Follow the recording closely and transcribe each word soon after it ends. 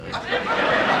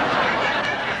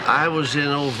I was in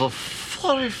over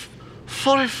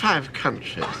 45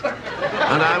 countries,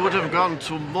 and I would have gone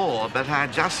to more, but I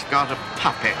just got a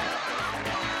puppy.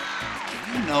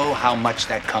 You know how much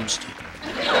that comes to?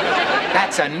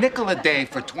 That's a nickel a day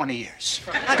for 20 years.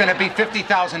 It's gonna be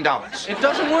 $50,000. It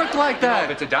doesn't work like that.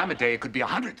 If it's a dime a day, it could be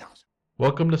 100,000.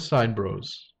 Welcome to Sign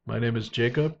Bros. My name is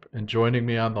Jacob, and joining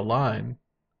me on the line,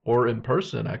 or in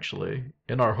person actually,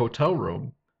 in our hotel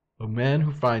room, a man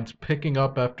who finds picking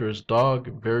up after his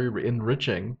dog very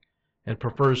enriching and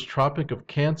prefers Tropic of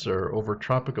Cancer over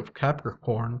Tropic of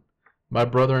Capricorn, my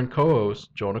brother and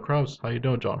co-host, Jonah Kraus. How you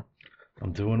doing, Jonah?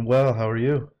 I'm doing well. How are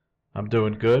you? I'm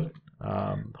doing good.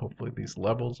 Hopefully these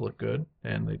levels look good,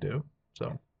 and they do.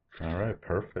 So All right,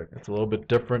 perfect. it's a little bit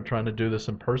different trying to do this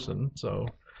in person. So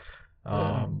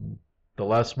the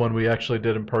last one we actually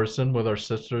did in person with our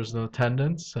sisters in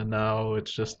attendance, and now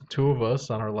it's just the two of us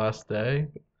on our last day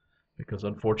because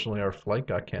unfortunately our flight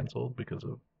got canceled because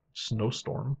of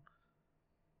snowstorm.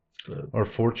 Or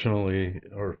fortunately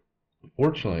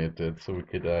it did, so we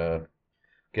could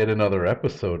get another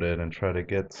episode in and try to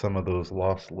get some of those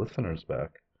lost listeners back.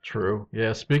 True.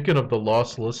 Yeah, speaking of the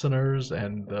lost listeners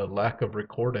and the lack of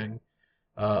recording,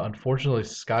 unfortunately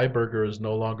Skyburger is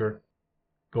no longer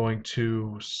going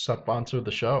to sponsor the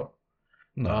show.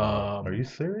 No, are you Um,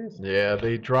 serious? yeah,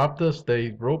 they dropped us.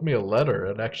 They wrote me a letter.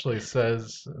 It actually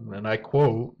says, and I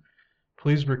quote,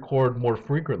 please record more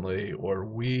frequently or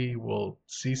we will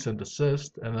cease and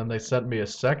desist. And then they sent me a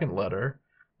second letter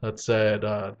that said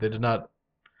they did not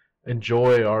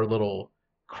enjoy our little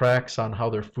cracks on how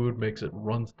their food makes it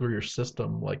run through your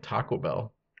system like Taco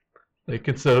Bell. They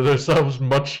consider themselves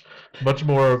much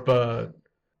more of a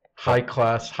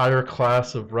higher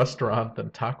class of restaurant than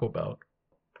Taco Bell.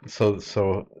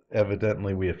 So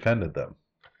evidently we offended them.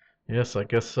 Yes, I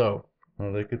guess so.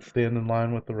 Well, they could stand in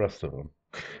line with the rest of them.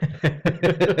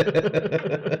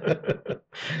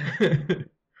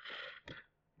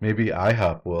 Maybe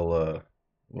IHOP will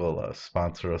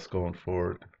sponsor us going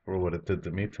forward for what it did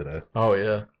to me today. Oh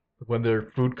yeah. When their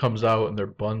food comes out and their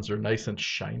buns are nice and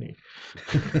shiny.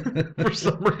 For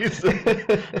some reason.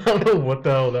 I don't know what the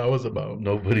hell that was about.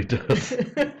 Nobody does.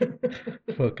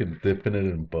 Fucking dipping it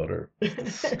in butter.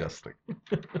 It's disgusting.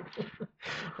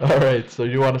 All right, so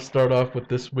you want to start off with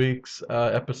this week's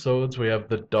episodes? We have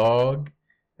the dog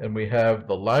and we have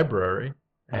the library.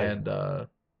 And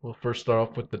we'll first start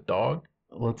off with the dog.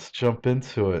 Let's jump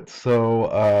into it.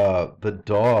 So, the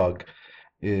dog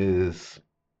is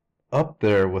up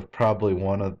there with probably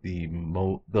one of the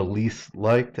least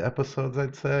liked episodes,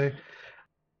 I'd say,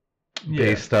 Yeah.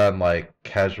 based on like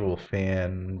casual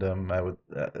fandom.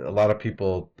 A lot of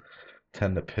people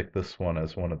tend to pick this one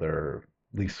as one of their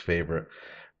least favorite.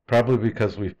 Probably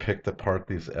because we've picked apart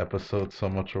these episodes so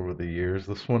much over the years.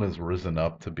 This one has risen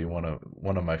up to be one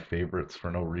of my favorites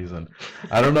for no reason.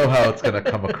 I don't know how it's going to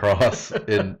come across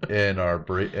in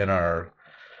our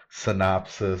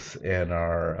synopsis and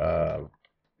our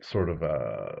sort of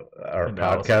our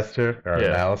Analysis. podcast here, our Yeah.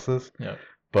 analysis. Yeah.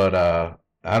 But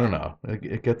I don't know.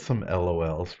 It gets some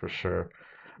LOLs for sure.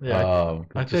 Yeah,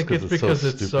 I Just think it's because it's so because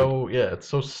it's stupid. so, yeah, it's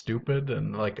so stupid,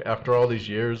 and like after all these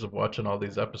years of watching all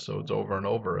these episodes over and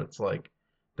over, it's like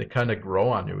they kind of grow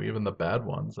on you, even the bad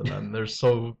ones. And then there's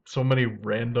so many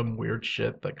random weird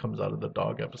shit that comes out of the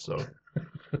dog episode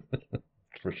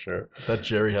For sure. that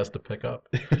Jerry has to pick up.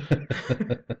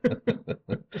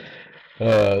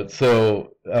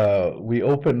 We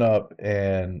open up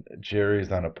and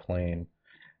Jerry's on a plane,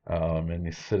 and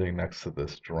he's sitting next to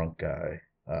this drunk guy,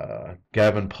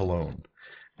 Gavin Polone,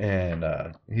 and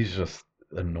he's just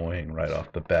annoying right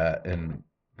off the bat. And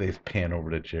they pan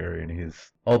over to Jerry, and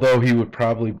although he would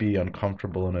probably be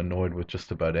uncomfortable and annoyed with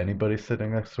just about anybody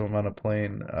sitting next to him on a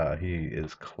plane, he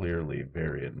is clearly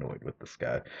very annoyed with this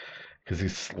guy because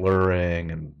he's slurring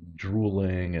and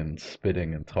drooling and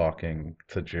spitting and talking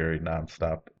to Jerry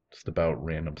nonstop, just about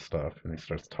random stuff. And he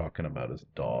starts talking about his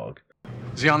dog.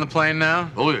 Is he on the plane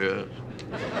now? Oh, yes.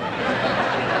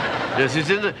 Yes, he's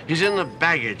in the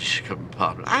baggage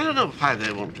compartment. I don't know why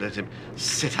they won't let him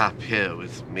sit up here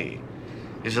with me.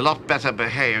 He's a lot better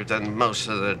behaved than most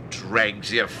of the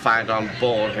dregs you find on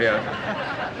board here.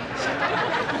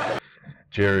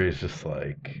 Jerry is just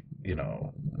like,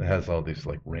 has all these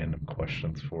like random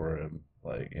questions for him.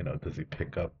 Like, does he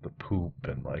pick up the poop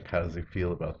and like how does he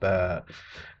feel about that?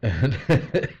 And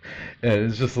and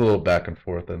it's just a little back and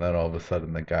forth, and then all of a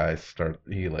sudden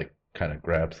he like kind of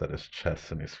grabs at his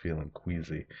chest and he's feeling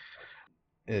queasy.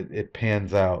 It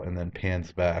pans out and then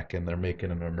pans back, and they're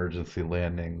making an emergency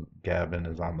landing. Gavin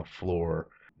is on the floor.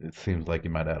 It seems like he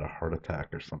might have had a heart attack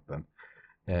or something.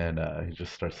 And he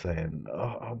just starts saying,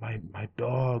 "Oh, my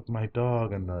dog, my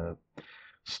dog," and the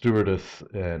stewardess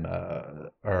and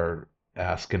are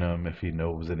asking him if he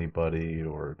knows anybody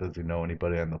or does he know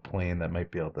anybody on the plane that might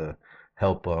be able to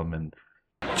help him. And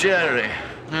Jerry,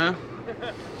 Huh?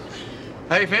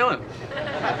 How you feeling?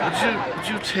 would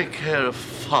you take care of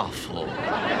Farfel?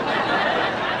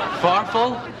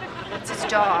 Farfel? It's his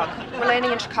dog. We're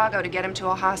landing in Chicago to get him to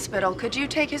a hospital. Could you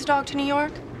take his dog to New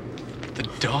York? The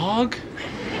dog?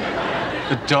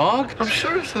 The dog? I'm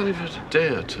sure it's only for a day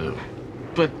or two.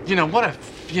 But, what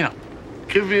if,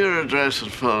 Give me your address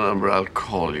and phone number, I'll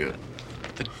call you.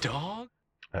 the dog?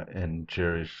 and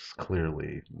Jerry's just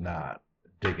clearly not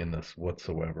digging this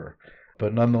whatsoever.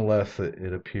 But nonetheless,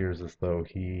 it appears as though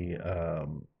he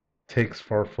takes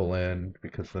Farfel in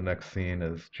because the next scene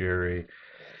is Jerry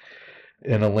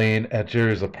and Elaine at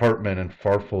Jerry's apartment, and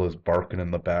Farfel is barking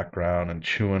in the background and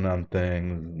chewing on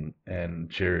things, and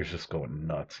Jerry's just going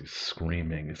nuts. He's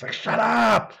screaming. He's like, "Shut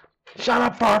up! Shut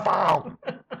up, Farfel!"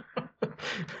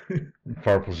 And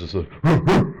Farfel's just like,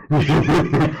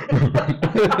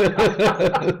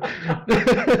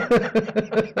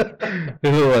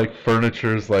 like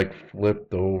furniture's like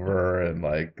flipped over, and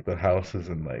like the house is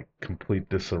in like complete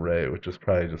disarray, which is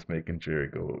probably just making Jerry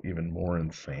go even more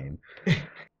insane.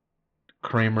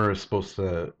 Kramer is supposed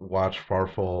to watch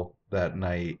Farfel that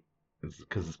night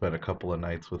because it's been a couple of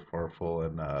nights with Farfel,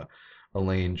 and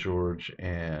Elaine, George,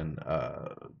 and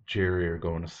Jerry are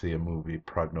going to see a movie,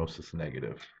 Prognosis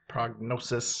Negative.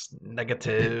 Prognosis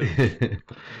negative.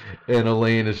 And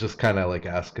Elaine is just kind of like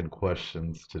asking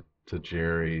questions to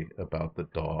Jerry about the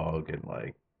dog, and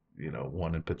like,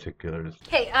 one in particular is,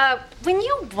 Hey, when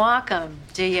you walk them,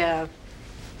 do you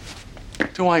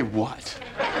Do I what?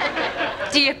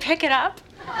 pick it up?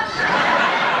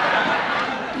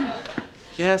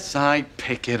 Yes, I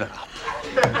pick it up.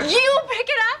 You pick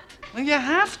it up? Well, you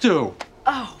have to.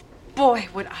 Oh, boy,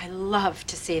 would I love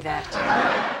to see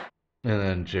that. and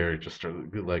then Jerry just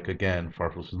started, like, again,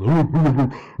 Farfel's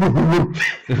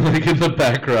like in the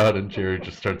background, and Jerry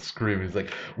just starts screaming. He's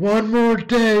like, "One more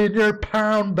day and you're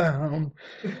pound bound."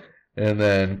 And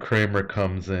then Kramer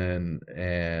comes in,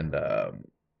 and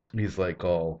he's like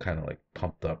all kind of like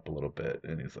pumped up a little bit,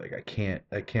 and he's like, I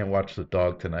can't watch the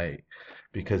dog tonight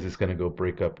because he's gonna go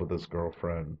break up with his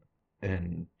girlfriend.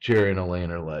 And Jerry and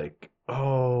Elaine are like,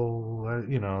 "Oh,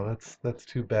 that's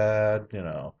too bad."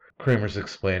 Kramer's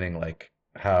explaining like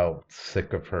how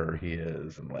sick of her he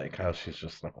is, and like how she's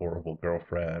just a horrible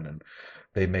girlfriend. And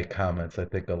they make comments. I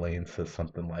think Elaine says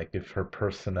something like, if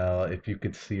you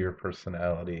could see her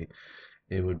personality,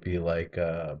 it would be like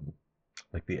the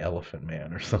Elephant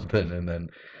Man or something. And then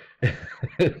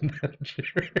and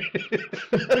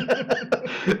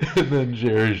then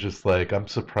Jerry's just like, "I'm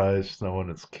surprised no one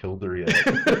has killed her yet."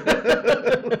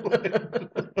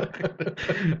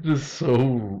 Just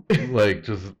so like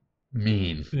just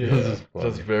mean. Yeah, This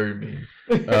that's is very mean.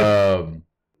 funny.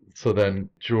 So then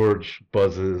George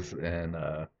buzzes, and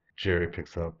Jerry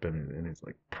picks up, and he's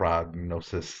like,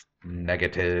 "Prognosis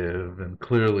negative," and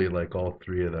clearly like all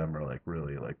three of them are like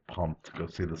really like pumped to go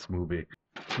see this movie.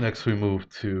 Next we move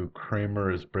to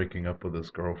Kramer is breaking up with his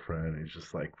girlfriend. He's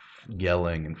just like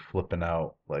yelling and flipping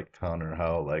out, like telling her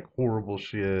how like horrible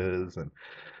she is, and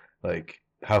like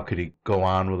how could he go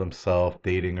on with himself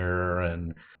dating her,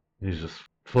 and he's just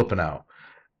flipping out.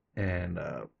 And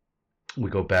we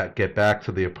get back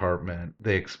to the apartment.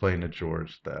 They explain to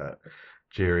George that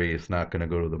Jerry is not going to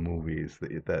go to the movies,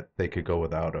 that they could go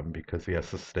without him because he has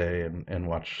to stay and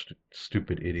watch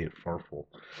stupid idiot Farfel.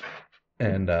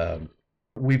 And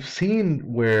we've seen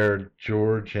where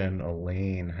George and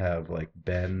Elaine have like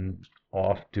been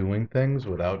off doing things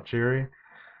without Jerry.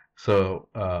 So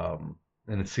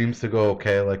and it seems to go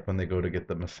okay, like when they go to get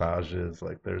the massages,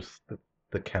 like there's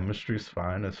the chemistry's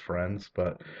fine as friends,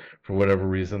 but for whatever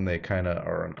reason they kind of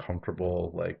are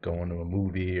uncomfortable like going to a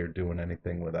movie or doing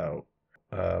anything without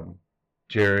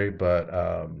Jerry. But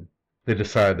they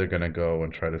decide they're going to go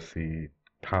and try to see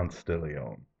Ponce de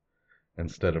Leon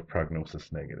instead of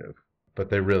Prognosis Negative, but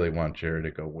they really want Jerry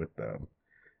to go with them.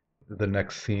 The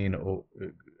next scene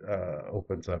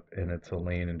opens up, and it's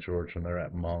Elaine and George, and they're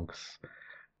at Monk's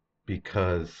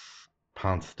because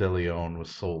Ponce de Leon was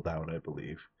sold out, I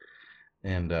believe.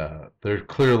 And they're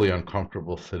clearly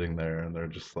uncomfortable sitting there, and they're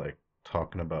just like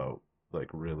talking about like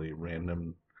really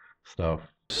random stuff.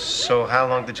 So how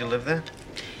long did you live there?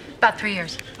 About 3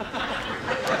 years.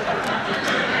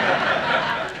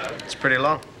 It's pretty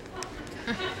long.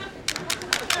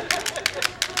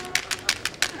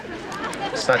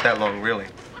 It's not that long, really.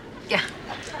 Yeah.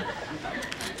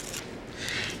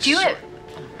 Do you live?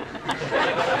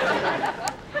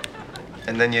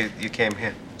 And then you came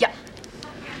here. Yeah.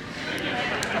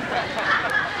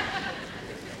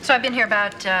 So I've been here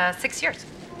about 6 years.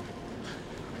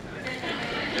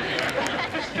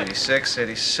 86,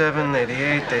 87,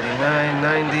 88, 89,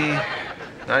 90,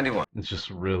 91. It's just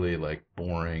really like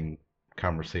boring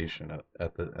conversation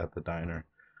at the diner,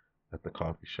 at the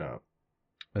coffee shop.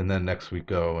 And then next we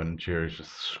go and Jerry's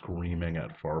just screaming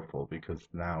at Farfel because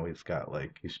now he's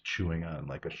chewing on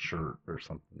like a shirt or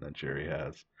something that Jerry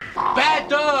has. Bad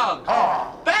dog!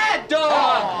 Bad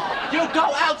dog! You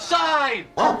go outside!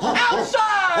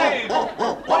 Outside!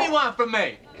 What do you want from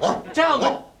me? Tell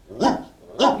me.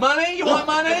 Money? You want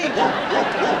money?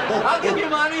 I'll give you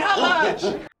money. How much?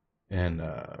 And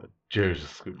Jerry's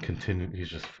just he's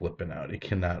just flipping out. He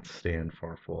cannot stand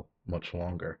Farfel much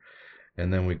longer.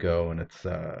 And then we go and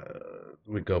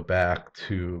we go back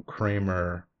to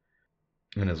Kramer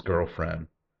and his girlfriend,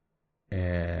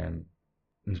 and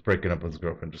he's breaking up with his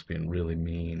girlfriend, just being really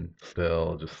mean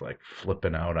still, just like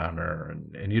flipping out on her,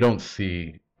 and you don't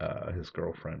see his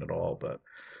girlfriend at all, but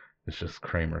it's just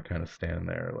Kramer kind of standing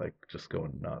there like just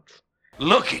going nuts.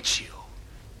 Look at you.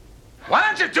 Why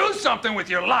don't you do something with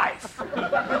your life?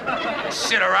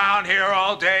 Sit around here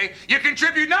all day. You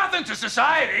contribute nothing to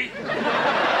society.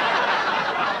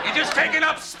 You're just taking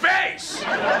up space.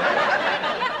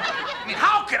 I mean,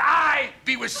 how could I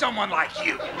be with someone like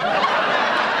you?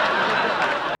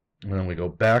 And then we go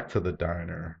back to the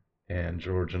diner, and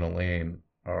George and Elaine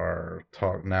are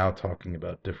talking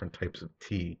about different types of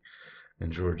tea.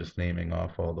 And George is naming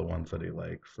off all the ones that he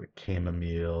likes, like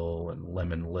chamomile and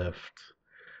lemon lift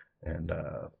and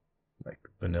like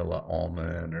vanilla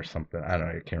almond or something. I don't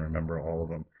know, I can't remember all of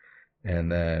them.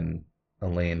 And then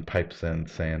Elaine pipes in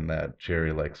saying that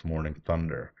Jerry likes Morning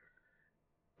Thunder.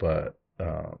 But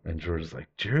and George is like,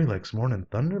 Jerry likes Morning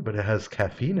Thunder, but it has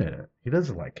caffeine in it. He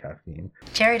doesn't like caffeine.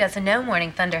 Jerry doesn't know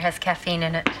Morning Thunder has caffeine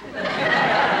in it.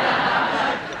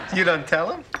 You don't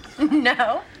tell him?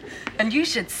 No. And you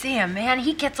should see him, man.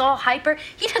 He gets all hyper.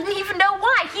 He doesn't even know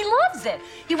why. He loves it.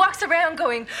 He walks around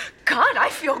going, God, I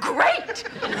feel great.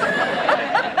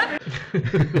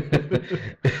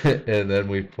 And then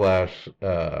we flash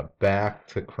back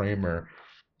to Kramer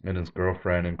and his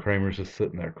girlfriend, and Kramer's just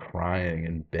sitting there crying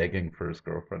and begging for his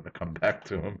girlfriend to come back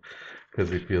to him because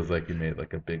he feels like he made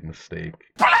like a big mistake.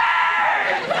 I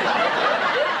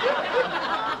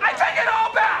take it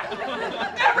all back!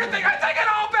 Everything! I take it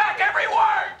all back! Every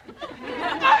word!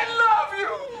 I love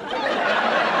you!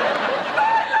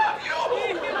 I love you!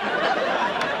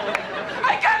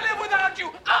 I can't live without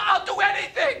you! I'll do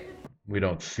anything! We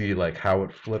don't see like how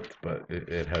it flipped, but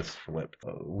it has flipped.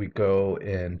 We go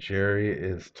and Jerry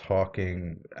is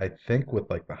talking, I think, with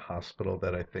like the hospital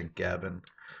that I think Gavin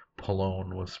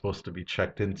Polone was supposed to be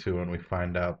checked into, and we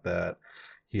find out that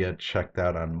he had checked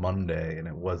out on Monday, and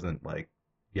it wasn't like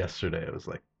yesterday, it was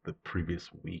like the previous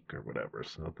week or whatever.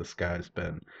 So this guy's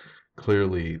been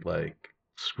clearly like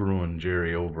screwing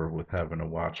Jerry over with having to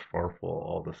watch Farfel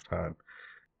all this time.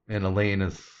 And Elaine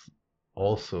is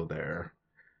also there,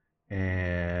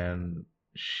 and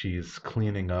she's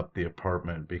cleaning up the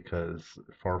apartment because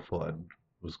Farfel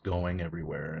was going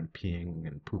everywhere and peeing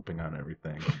and pooping on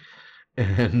everything.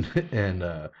 And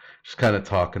she's kind of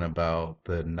talking about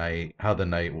how the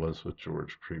night was with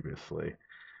George previously.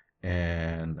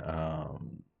 And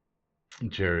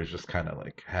Jerry's just kind of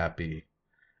like happy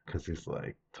because he's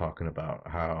like talking about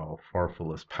how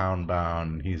Farfel is pound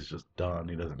bound and he's just done.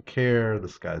 He doesn't care.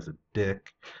 This guy's a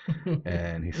dick.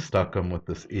 And he stuck him with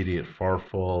this idiot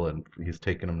Farfel, and he's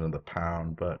taking him to the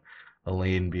pound. But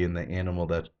Elaine, being the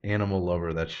animal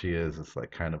lover that she is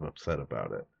like kind of upset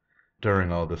about it.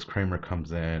 During all this, Kramer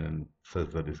comes in and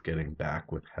says that he's getting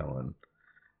back with Helen.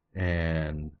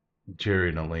 And Jerry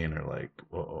and Elaine are like,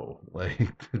 whoa, like,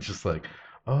 just like,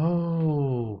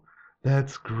 oh,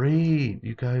 that's great.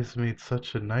 You guys made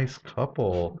such a nice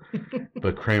couple.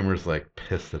 But Kramer's like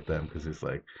pissed at them because he's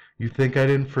like, you think I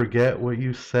didn't forget what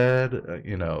you said?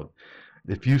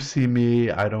 If you see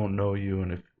me, I don't know you.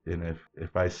 And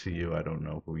if I see you, I don't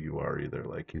know who you are either.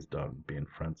 Like, he's done being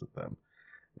friends with them.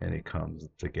 And he comes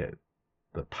to get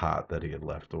the pot that he had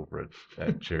left over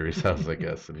at Jerry's house, I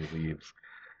guess, and he leaves.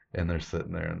 And they're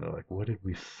sitting there and they're like, what did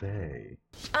we say?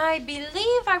 I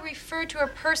believe I referred to her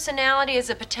personality as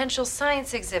a potential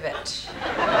science exhibit.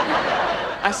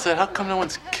 I said, how come no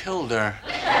one's killed her?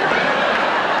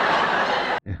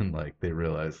 And like they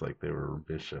realized like they were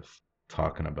vicious,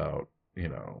 talking about,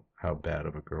 how bad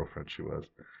of a girlfriend she was.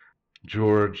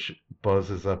 George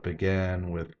buzzes up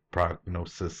again with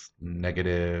prognosis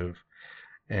negative,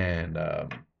 and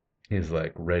he's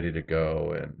like ready to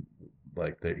go, and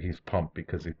like he's pumped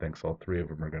because he thinks all three of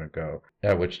them are going to go.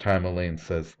 At which time Elaine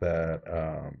says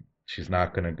that she's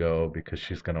not going to go because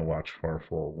she's going to watch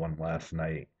Farfel one last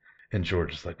night. And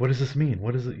George is like, what does this mean?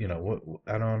 What is it? You know, what?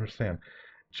 I don't understand.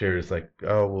 Jerry's like,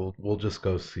 oh, we'll just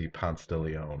go see Ponce de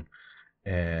Leon.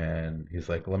 And he's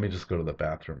like, let me just go to the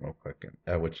bathroom real quick. And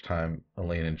at which time,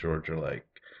 Elaine and George are like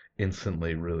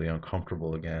instantly really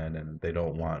uncomfortable again, and they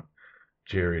don't want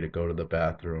Jerry to go to the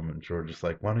bathroom. And George is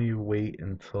like, why don't you wait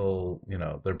until,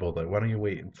 they're both like, why don't you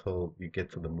wait until you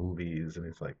get to the movies? And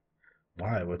he's like,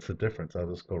 why? What's the difference? I'll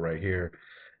just go right here.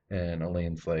 And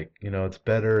Elaine's like, it's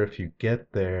better if you get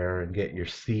there and get your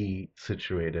seat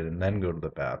situated and then go to the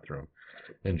bathroom.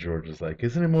 And George is like,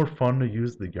 isn't it more fun to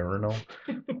use the urinal?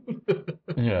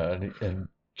 Yeah, and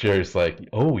Jerry's like,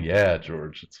 oh yeah,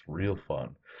 George, it's real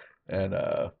fun. And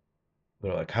they're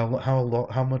like, how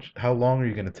long are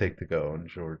you gonna take to go? And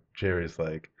Jerry's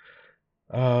like,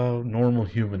 normal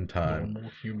human time.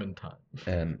 Normal human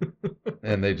time.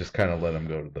 And they just kind of let him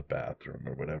go to the bathroom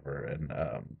or whatever. And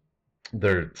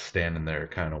they're standing there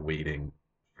kind of waiting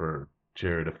for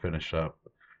Jerry to finish up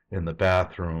in the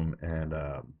bathroom. And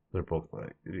they're both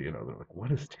like, they're like,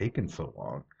 what is taking so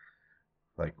long?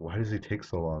 Like, why does he take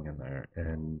so long in there?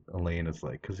 And Elaine is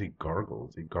like, because he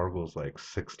gargles. He gargles like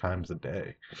 6 times a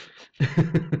day.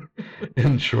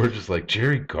 And George is like,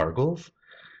 Jerry gargles?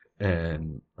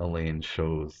 And Elaine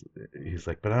shows, he's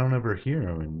like, but I don't ever hear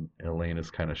him. And Elaine is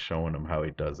kind of showing him how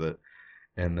he does it.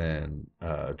 And then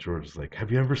George is like,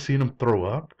 have you ever seen him throw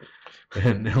up?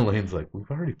 And Elaine's like,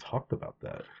 we've already talked about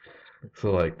that.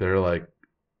 So, like, they're like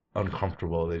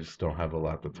uncomfortable. They just don't have a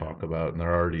lot to talk about. And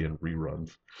they're already in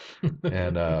reruns.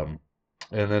 And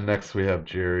then next we have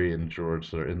Jerry and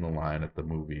George. They're in the line at the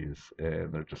movies.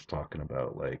 And they're just talking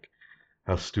about, like,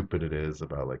 how stupid it is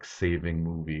about like saving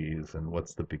movies and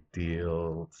what's the big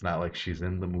deal. It's not like she's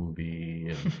in the movie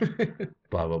and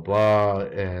blah blah blah.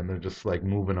 And they're just like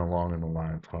moving along in the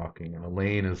line talking. And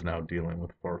Elaine is now dealing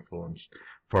with Farfel, and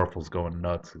Farfel's going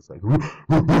nuts. He's like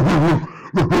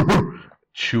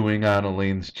chewing on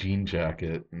Elaine's jean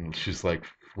jacket, and she's like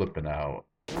flipping out.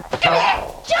 Give me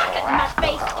that jacket in my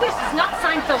face! This is not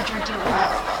Seinfeld you're dealing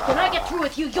with. When I get through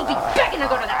with you, you'll be begging to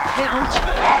go to that lounge.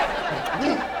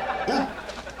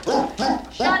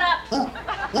 Shut up!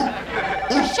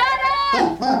 Shut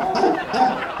up!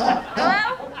 Hello?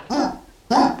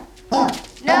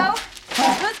 No?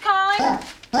 Who's calling?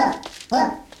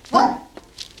 What?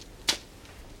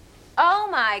 Oh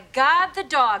my God, the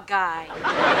dog guy.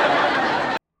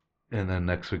 And then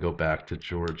next we go back to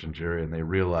George and Jerry, and they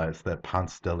realize that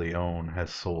Ponce de Leon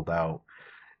has sold out.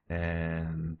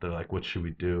 And they're like, what should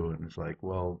we do? And it's like,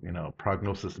 well,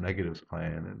 Prognosis Negative's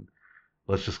playing, and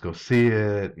let's just go see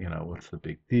it. What's the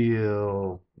big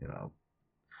deal?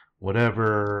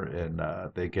 Whatever. And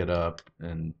they get up,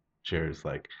 and Jerry's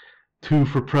like, 2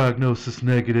 for Prognosis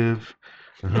Negative.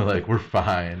 And they're like, we're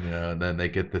fine. And then they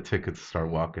get the tickets, start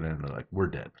walking in, and they're like, we're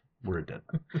dead. We're dead.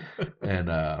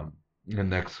 And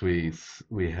next we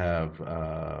have,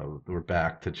 we're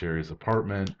back to Jerry's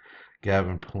apartment.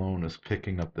 Gavin Polone is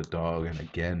picking up the dog, and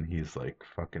again he's like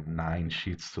fucking 9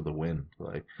 sheets to the wind,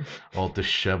 like all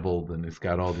disheveled, and he's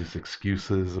got all these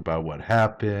excuses about what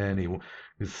happened.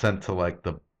 He's sent to like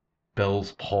the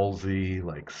Bell's Palsy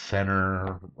like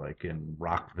center, like in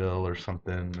Rockville or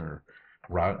something, or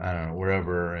I don't know,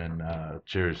 wherever. And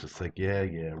Jerry's just like, yeah,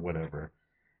 whatever.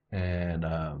 And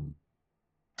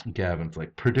Gavin's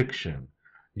like, prediction: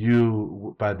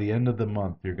 you by the end of the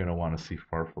month you're gonna want to see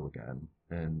Farfel again.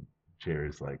 And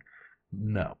Jerry's like,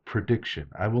 no, prediction: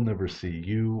 I will never see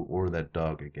you or that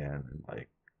dog again. And like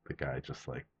the guy just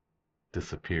like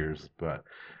disappears, but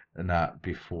not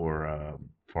before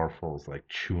Farfel's like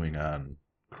chewing on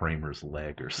Kramer's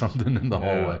leg or something in the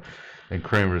hallway. And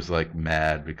Kramer's like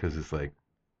mad because he's like,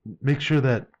 make sure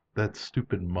that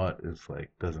stupid mutt is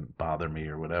like doesn't bother me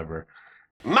or whatever.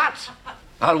 Mutt!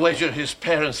 I'll wager his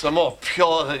parents are more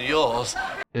pure than yours.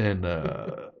 And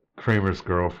Kramer's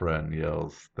girlfriend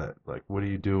yells that, like, what are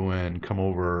you doing? Come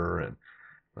over. And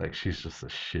like she's just a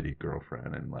shitty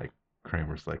girlfriend. And like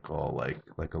Kramer's like all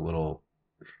like a little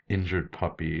injured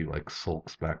puppy, like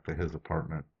sulks back to his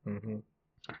apartment. Mm-hmm.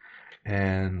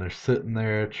 And they're sitting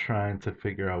there trying to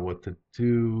figure out what to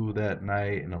do that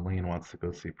night. And Elaine wants to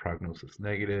go see Prognosis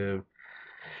Negative.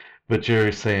 But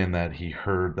Jerry's saying that he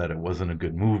heard that it wasn't a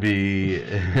good movie,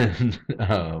 and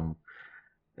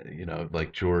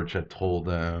like George had told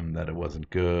them that it wasn't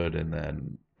good,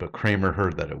 but Kramer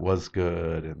heard that it was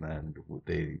good, and then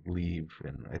they leave,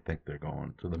 and I think they're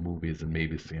going to the movies and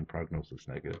maybe seeing Prognosis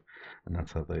Negative, and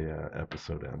that's how the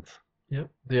episode ends. Yep.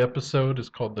 The episode is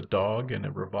called The Dog, and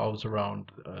it revolves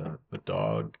around the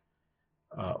dog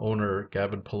owner.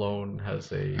 Gavin Polone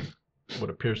has what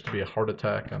appears to be a heart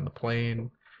attack on the plane.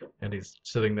 and he's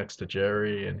sitting next to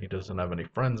Jerry, and he doesn't have any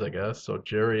friends, I guess. So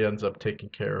Jerry ends up taking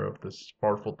care of this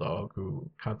Farfel dog who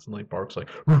constantly barks like.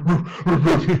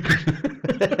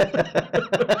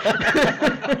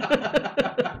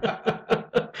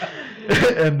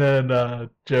 And then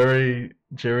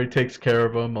Jerry takes care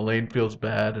of him. Elaine feels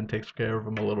bad and takes care of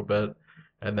him a little bit,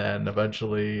 and then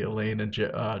eventually Elaine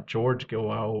and George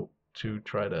go out to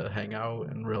try to hang out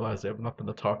and realize they have nothing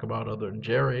to talk about other than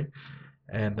Jerry.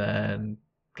 And then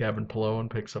Gavin Polone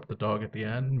picks up the dog at the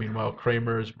end. Meanwhile,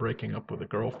 Kramer is breaking up with a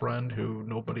girlfriend who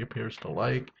nobody appears to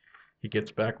like. He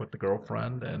gets back with the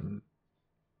girlfriend and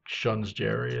shuns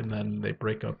Jerry, and then they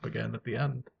break up again at the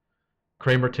end.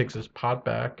 Kramer takes his pot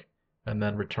back and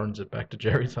then returns it back to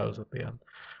Jerry's house at the end.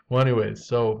 Well, anyways,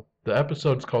 so the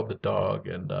episode's called The Dog,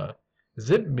 and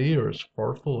is it me or is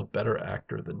Farfel a better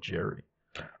actor than Jerry?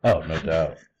 Oh, no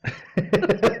doubt.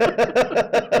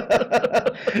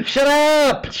 Shut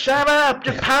up! Shut up!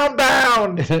 Just pound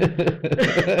bound!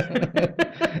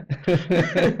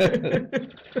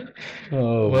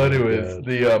 Oh, Well, my anyways, God.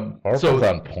 the Farfel's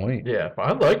on point. yeah,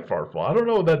 I like Farfel. I don't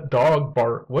know that dog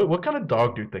bark. What kind of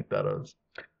dog do you think that is?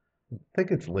 I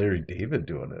think it's Larry David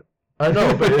doing it. I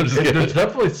know, but Just kidding. there's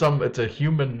definitely some. It's a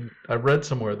human. I read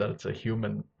somewhere that it's a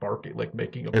human barking, like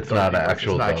making a. It's not an barking noise.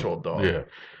 actual It's an dog. actual dog. Yeah.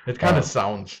 It kind Oh. of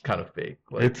sounds kind of fake.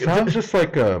 Like, It sounds just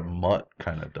like a mutt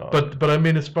kind of dog. But I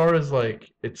mean, as far as like,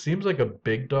 it seems like a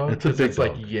big dog. It's a 'cause big it's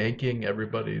like dog. yanking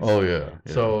everybody's. Oh, yeah.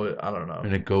 So I don't know.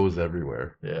 And it goes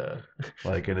everywhere. Yeah.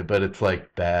 Like, but it's like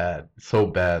bad. So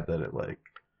bad that it like,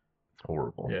 it's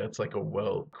horrible. Yeah, it's like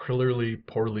a clearly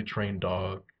poorly trained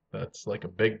dog that's like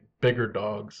a bigger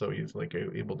dog, so he's like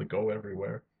able to go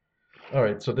everywhere. All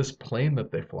right, so this plane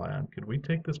that they fly on, could we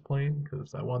take this plane?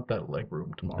 Because I want that leg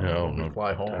room tomorrow No, when we no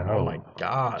fly home. doubt. Oh my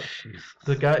God. Jesus.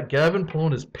 The guy, Gavin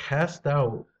Polone, is passed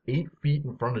out 8 feet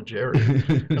in front of Jerry.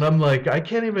 And I'm like, I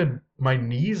can't even, my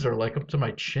knees are like up to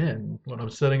my chin when I'm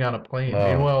sitting on a plane. Oh.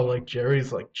 Meanwhile, like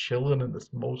Jerry's like chilling in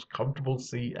this most comfortable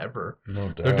seat ever. No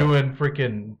doubt. They're doing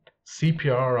freaking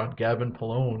CPR on Gavin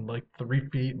Polone like 3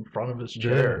 feet in front of his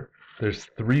chair. There's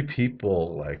 3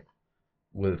 people like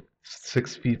with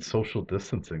 6 feet social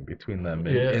distancing between them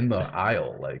Yeah. in the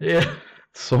aisle. Like Yeah.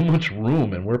 so much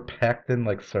room, and we're packed in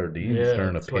like sardines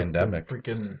during a it's like the pandemic.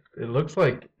 freaking, it looks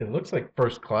like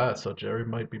first class, so Jerry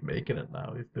might be making it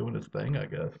now. He's doing his thing, I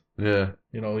guess. Yeah.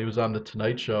 You know, he was on the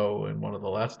Tonight Show in one of the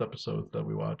last episodes that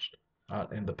we watched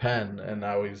in the pen, and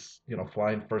now he's, you know,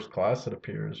 flying first class, it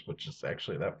appears, which is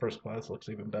actually, that first class looks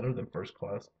even better than first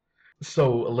class.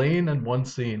 So Elaine, in one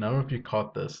scene, I don't know if you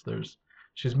caught this,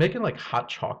 she's making like hot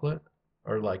chocolate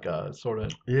or like a sort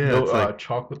of Yeah, it's like-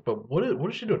 chocolate, but what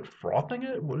is she doing? Frothing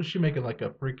it? What is she making, like a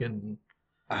freaking,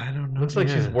 I don't know. looks like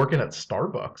she's yeah. working at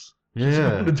Starbucks. She's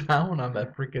Yeah. going down on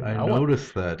that freaking, I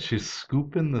noticed that. She's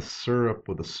scooping the syrup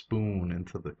with a spoon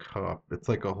into the cup. It's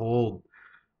like a whole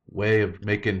way of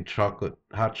making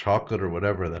hot chocolate or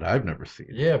whatever that I've never seen.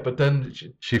 Yeah, but then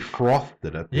She frothed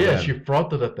it at the yeah, end. she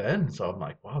frothed it at the end, so I'm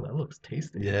like, wow, that looks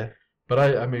tasty. Yeah. But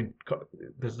I mean,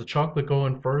 does the chocolate go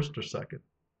in first or second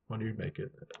when you make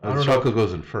it? I The don't know. chocolate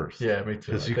goes in first. Yeah, me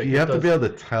too. Because I you think have it to be does able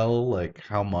to tell like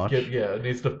how much. yeah, it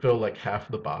needs to fill like half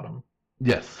the bottom.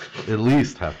 Yes, at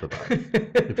least half the bottom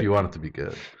if you want it to be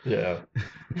good. Yeah.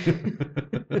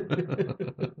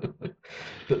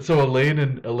 So Elaine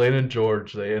and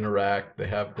George, they interact. They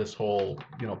have this whole,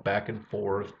 you know, back and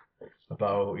forth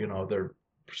about, you know, they're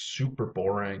super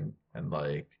boring, and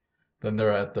like then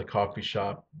they're at the coffee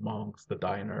shop, Monk's, the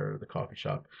diner, the coffee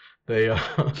shop. They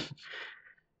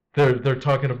they're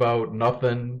talking about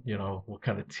nothing, you know, what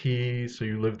kind of tea. So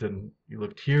you lived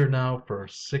here now for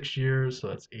 6 years, so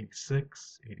that's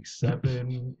 86,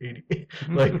 87, 88,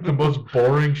 like the most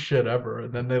boring shit ever.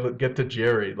 And then they get to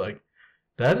Jerry, like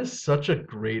that is such a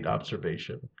great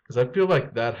observation, because I feel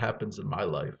like that happens in my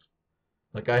life.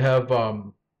 Like I have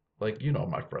like, you know,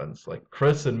 my friends, like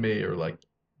Chris and me are like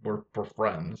we're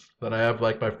friends. Then I have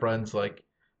like my friends like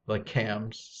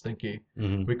Cam's Stinky.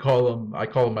 Mhm. I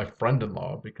call him my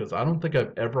friend-in-law, because I don't think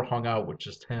I've ever hung out with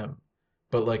just him.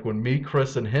 But like when me,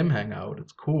 Chris, and him hang out,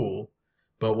 it's cool.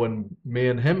 But when me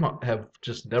and him have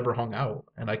just never hung out,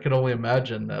 and I can only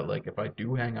imagine that like if I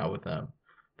do hang out with them,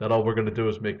 that all we're gonna do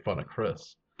is make fun of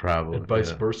Chris, Probably. and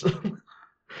vice yeah. versa.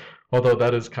 Although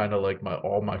that is kind of like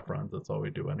all my friends, that's all we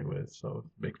do anyways. So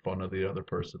make fun of the other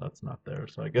person that's not there.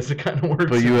 So I guess it kind of works.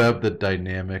 But you have the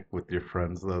dynamic with your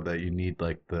friends though that you need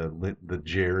like the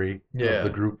Jerry Yeah, of the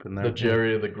group in there. the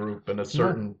Jerry of the group, and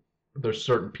there's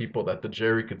certain people that the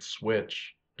Jerry could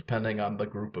switch depending on the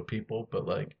group of people. But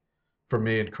like for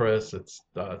me and Chris, it's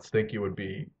Stinky would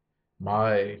be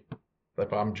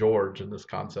if I'm George in this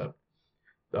concept,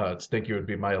 Stinky would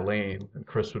be my Elaine and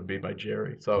Chris would be my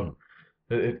Jerry. So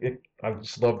I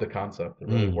just love the concept. It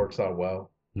really works out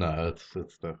well. No,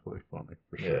 it's definitely funny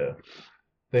for Yeah. sure.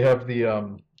 They have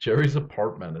the Jerry's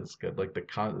apartment is good. Like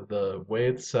the way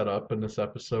it's set up in this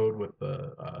episode with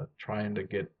the trying to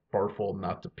get Barfel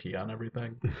not to pee on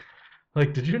everything.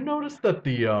 Like, did you notice that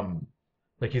the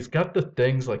like he's got the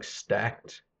things like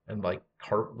stacked and like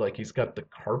he's got the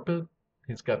carpet,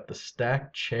 he's got the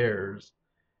stacked chairs,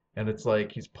 and it's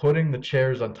like he's putting the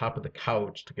chairs on top of the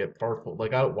couch to get Barfel.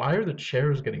 Like, why are the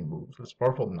chairs getting moved? Is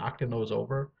Barfel knocking those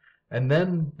over? And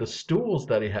then the stools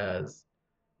that he has.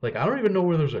 Like, I don't even know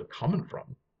where those are coming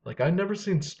from. Like, I've never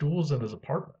seen stools in his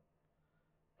apartment.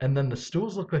 And then the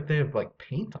stools look like they have, like,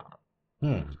 paint on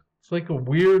them. It's like a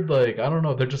weird, like, I don't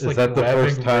know. They're just, Is like, that the grabbing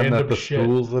first time that random the shit.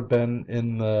 stools have been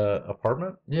in the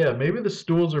apartment? Yeah, maybe the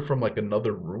stools are from, like,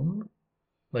 another room.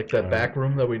 Like, that back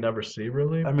room that we never see,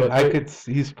 really. I mean, But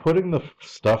he's putting the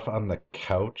stuff on the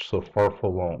couch so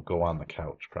Farfel won't go on the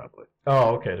couch, probably.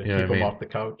 Oh, okay, to You know keep what I him mean? off the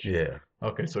couch. Yeah.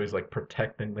 Okay, so he's, like,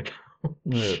 protecting the couch.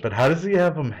 Yeah, but how does he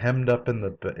have him hemmed up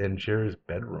in Jerry's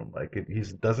bedroom? Like he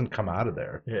doesn't come out of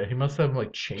there. Yeah, he must have him,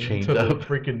 like, chained Chained to the up.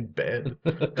 freaking bed.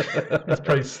 He's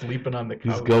probably sleeping on the couch.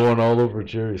 He's going all over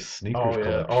Jerry's sneakers Oh, yeah.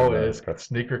 collection. Oh, now. his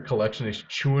sneaker collection. He's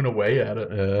chewing away at it.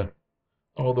 Yeah.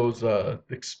 All those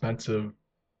expensive,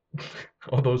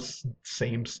 all those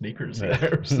same sneakers he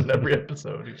wears in every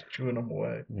episode. He's chewing them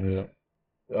away. Yeah.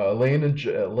 Lane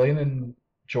and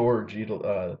George eat.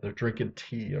 They're drinking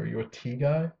tea. Are you a tea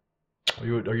guy? Are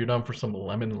you down for some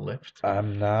lemon lift?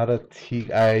 I'm not a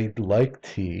tea. I like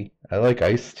tea. I like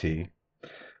iced tea.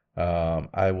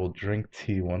 I will drink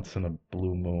tea once in a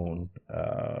blue moon,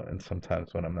 and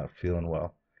sometimes when I'm not feeling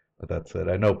well. But that's it.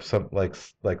 I know some like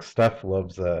Steph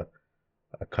loves a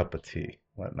cup of tea.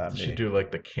 Well, not Does me. she do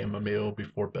like the chamomile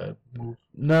before bed move?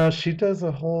 No, she does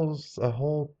a whole.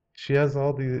 She has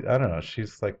all the. I don't know.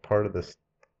 She's like part of this.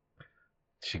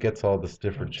 She gets all this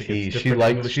different She tea. gets She different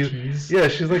likes. English She teas? yeah.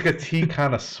 She's like a tea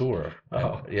connoisseur.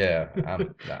 Oh. Yeah.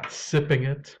 I'm not. Sipping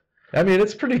it. I mean,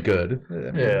 it's pretty good. I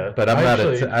mean, Yeah, but I'm I not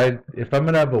actually- if I'm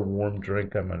gonna have a warm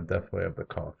drink, I'm gonna definitely have the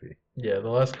coffee. Yeah, the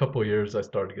last couple of years I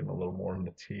started getting a little more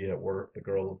into tea at work. The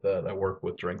girl that I work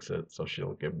with drinks it, so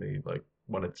she'll give me like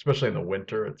especially in the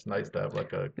winter, it's nice to have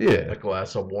like a Yeah.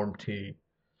 glass of warm tea.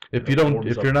 If It warms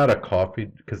if up. you're not a coffee,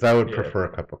 because I would Yeah. prefer a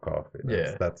cup of coffee.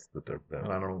 Yeah. That's the difference.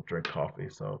 And I don't drink coffee,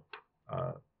 so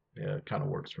yeah, it kind of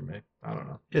works for me. I don't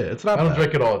know. Yeah, it's not I don't bad.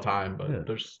 drink it all the time, but Yeah.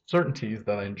 there's certain teas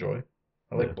that I enjoy.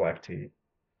 I like Yeah. black tea.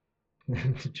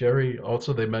 Jerry,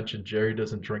 also they mentioned Jerry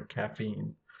doesn't drink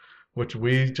caffeine, which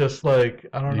we just like,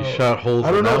 I don't You know. shot holes I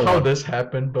in don't know that how one. this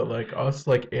happened, but like us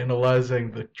like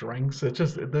analyzing the drinks, it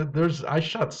just I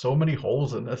shot so many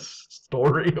holes in this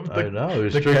story of I the know. He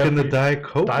was the drinking the caffeine- Diet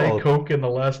Coke. Diet Coke in the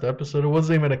last episode. It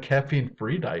wasn't even a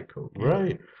caffeine-free Diet Coke. either.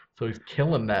 Right. So he's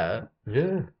killing that.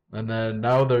 Yeah. And then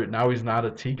now he's not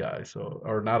a tea guy,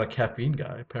 or not a caffeine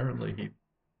guy. Apparently he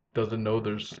doesn't know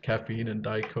there's caffeine in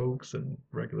Diet Cokes and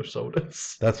regular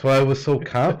sodas. That's why I was so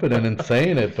confident in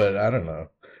saying it, but I don't know.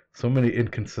 So many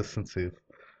inconsistencies.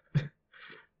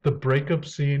 The breakup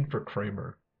scene for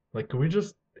Kramer. Like, can we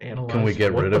just analyze we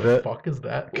get what rid the of it? fuck is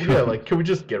that? Yeah, like, can we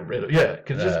just get rid of yeah,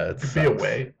 can it Yeah, just it be sucks.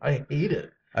 away? I hate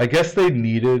it. I guess they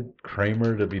needed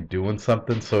Kramer to be doing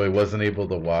something, so he wasn't able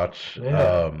to watch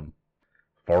Yeah.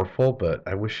 Farfel, but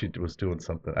I wish he was doing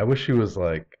something. I wish he was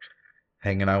like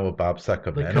hanging out with Bob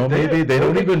Sacramento. could they- Maybe they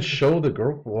don't could they- even show the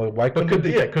girl. Well, why But couldn't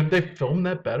they? couldn't they film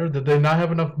that better? Did they not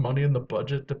have enough money in the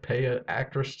budget to pay an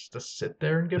actress to sit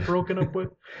there and get broken up with?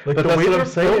 Like But the that's way what they're I'm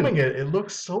saying. filming it, it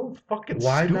looks so fucking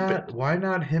Why stupid. not? Why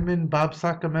not him and Bob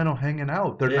Sacramento hanging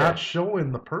out? They're Yeah. not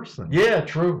showing the person. Yeah,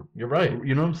 true. You're right.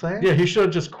 You know what I'm saying? Yeah, he should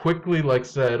have just quickly like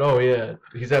said, "Oh yeah,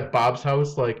 he's at Bob's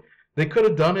house." Like they could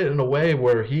have done it in a way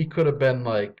where he could have been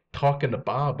like talking to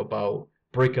Bob about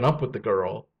breaking up with the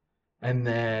girl, and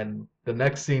then the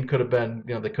next scene could have been,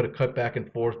 they could have cut back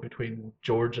and forth between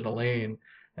George and Elaine,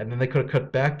 and then they could have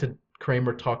cut back to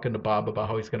Kramer talking to Bob about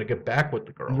how he's going to get back with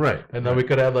the girl. Right, And then we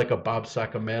could have like a Bob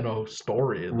Sacramento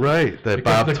story. Right. That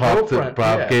Because Bob the talked to. girlfriend-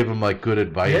 Bob yeah. gave him like good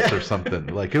advice Yeah. or something.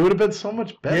 Like it would have been so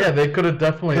much better. Yeah, they could have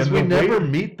definitely. Because and we the never way-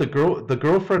 meet the girl. The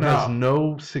girlfriend has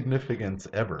No. no significance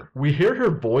ever. We hear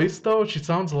her voice though. She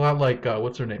sounds a lot like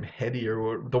what's her name, Hetty,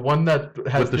 or the one that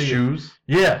has With the shoes.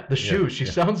 Yeah, the Yeah, shoes. She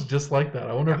yeah. sounds just like that.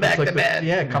 I wonder Come if it's back like to bed.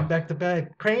 Yeah, Yeah. come back to bed.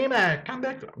 Kramer, come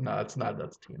back to. No, it's not.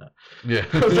 That's Tina. Yeah.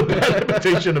 It was a bad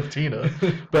imitation of Tina.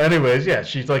 But anyways, yeah,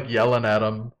 she's like yelling at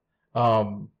him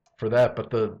for that. But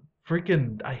the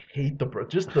freaking, I hate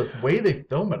just the way they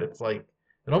film it. It's like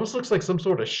it almost looks like some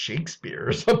sort of Shakespeare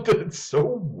or something. It's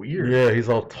so weird. Yeah, he's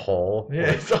all tall. Yeah,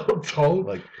 like, it's all tall.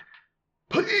 like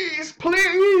please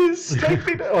take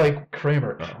me down. Like,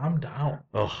 Kramer, calm down.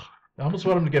 Ugh. I almost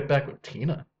want him to get back with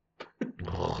Tina.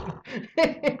 Ugh.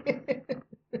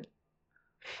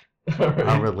 All right.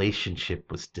 Our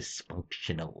relationship was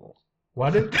dysfunctional. Why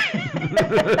did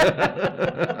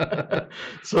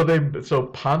so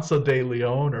Ponce de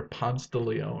Leon or Ponce de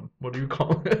Leon? What do you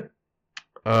call it?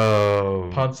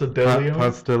 Ponce de Leon?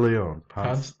 Ponce de Leon.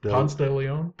 Ponce de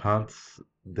Leon? Ponce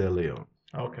de Leon.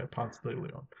 Okay, Ponce de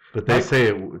Leon. But they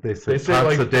say Ponce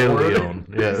like de four, Leon.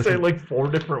 Yeah. They say like 4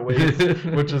 different ways,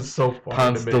 which is so funny.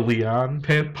 Ponce to de me. Leon.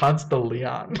 Ponce de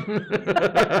Leon.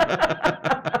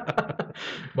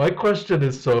 My question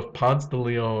is, so if Ponce de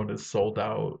Leon is sold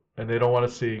out and they don't want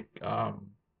to see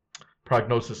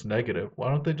Prognosis Negative, why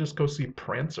don't they just go see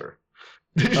Prancer?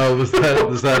 Oh, was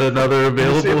that another Did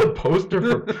you see the available? poster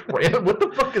for Prancer? What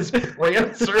the fuck is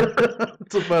Prancer?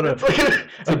 It's about It's like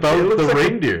it's about it looks the like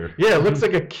reindeer. Yeah, it looks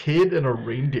like a kid and a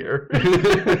reindeer.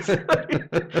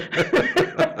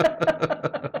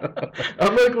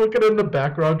 I'm like looking in the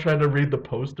background trying to read the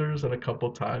posters, and a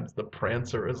couple times the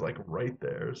Prancer is like right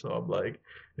there. So I'm like,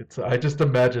 I just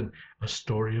imagine a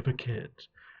story of a kid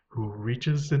who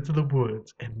reaches into the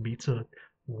woods and meets a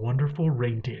wonderful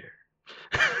reindeer.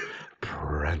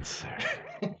 Prancer.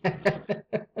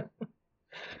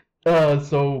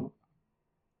 So,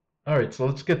 all right. So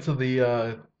let's get to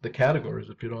the categories.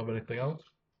 If you don't have anything else.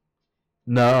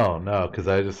 No, because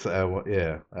I want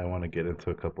to get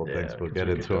into a couple of Yeah, things. We'll 'cause get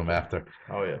we into could them after.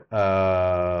 Oh yeah.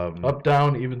 Up, Up,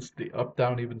 down, even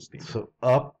Steven. so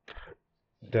up,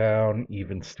 down,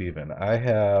 even Steven. I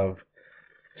have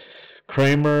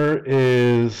Kramer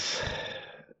is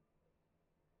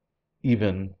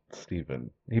even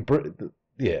Steven. He's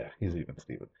even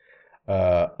Steven.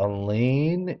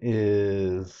 Elaine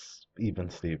is even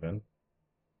Steven.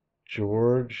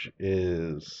 George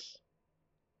is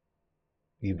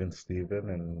even Steven,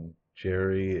 and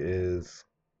Jerry is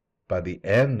by the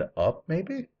end up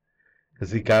maybe,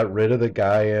 because he got rid of the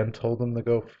guy and told him to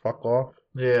go fuck off.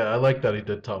 Yeah, I like that he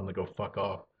did tell him to go fuck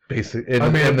off. Basically, I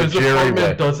mean, in if the his Jerry apartment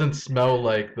way. doesn't smell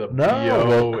like the No,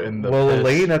 BO and the piss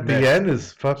Elaine at the mixed, end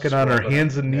is fucking on her scrubbing it.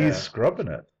 hands and knees Yeah. scrubbing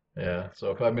it. Yeah,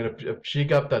 so if she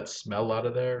got that smell out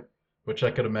of there, which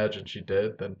I could imagine she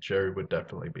did, then Jerry would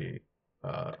definitely be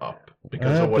up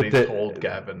because of what he told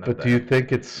Gavin. But do you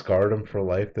think it scarred him for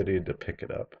life that he had to pick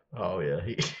it up? Oh yeah,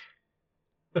 he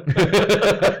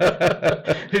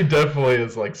definitely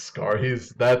is like scarred.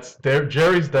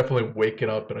 Jerry's definitely waking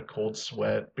up in a cold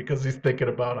sweat because he's thinking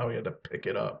about how he had to pick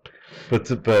it up. But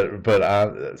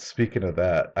speaking of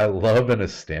that, I love in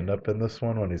his stand-up in this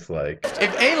one when he's like,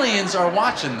 If aliens are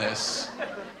watching this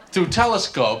through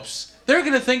telescopes, they're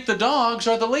going to think the dogs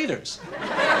are the leaders.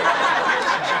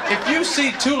 If you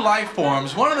see 2 life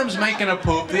forms, one of them's making a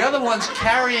poop, the other one's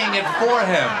carrying it for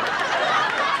him.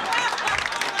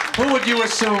 Who would you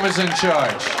assume is in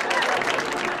charge?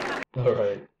 All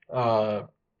right.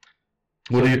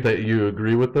 what do you think? You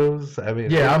agree with those? I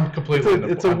mean, Yeah, I'm completely.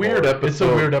 It's a weird episode. It's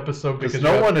a weird episode because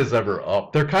no one is ever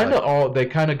up. They're kind of they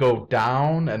kind of go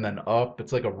down and then up.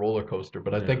 It's like a roller coaster,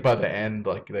 but I think by the end,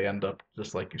 like they end up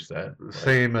just like you said.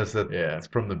 Same as that. Yeah. It's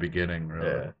from the beginning,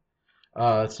 really.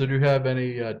 Yeah. So do you have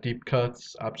any deep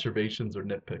cuts, observations, or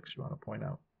nitpicks you want to point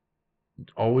out?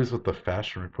 Always with the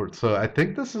fashion report. So I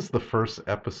think this is the first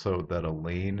episode that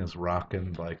Elaine is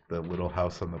rocking like the Little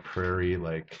House on the Prairie,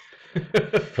 like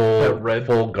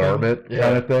full garment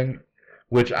kind of thing.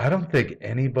 Which I don't think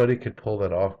anybody could pull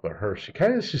that off but her. She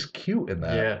kind of is just cute in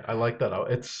that. Yeah, I like that.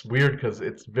 It's weird because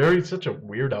it's such a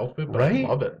weird outfit, but Right? I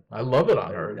love it. I love it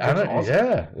on her. I It's don't, awesome.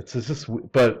 Yeah, it's just,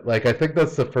 but like I think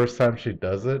that's the first time she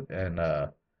does it, and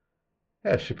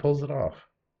yeah, she pulls it off.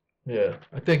 Yeah,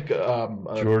 I think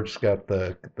George's got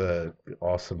the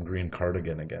awesome green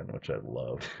cardigan again, which I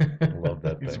love. I love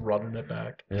that he's thing. running it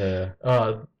back. Yeah.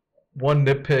 One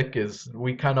nitpick is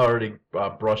we kind of already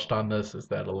brushed on this is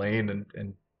that Elaine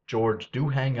and George do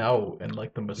hang out in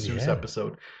like the masseuse Yeah.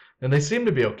 episode, and they seem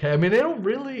to be okay. I mean, they don't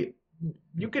really.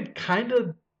 You could kind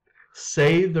of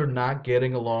say they're not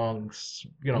getting along,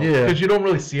 Yeah. because you don't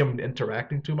really see them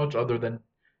interacting too much, other than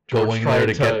George Going trying there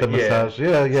to get the yeah. massage. Yeah,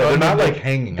 yeah. So, I They're mean, not like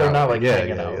hanging out. They're not like Yeah,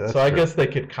 hanging yeah, out. that's So I true. guess they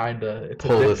could kind of, it's a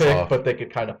Pull this nitpick, off. but they could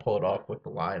kind of pull it off with the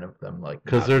line of them like.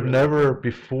 Because not they're really- never,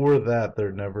 before that,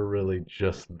 they're never really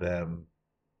just them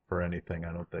for anything,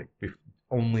 I don't think.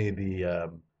 Only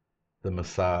the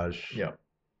massage. Yeah.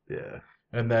 Yeah.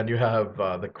 And then you have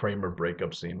the Kramer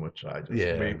breakup scene, which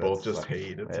Yeah, we both that just sucks.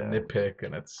 hate. It's a Yeah. nitpick,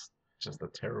 and it's just a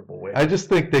terrible way. I just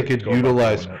think they to could go about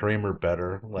utilize doing it. Kramer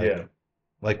better. Like, Yeah.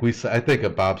 like we said, I think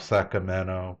of Bob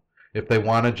Sacamento. If they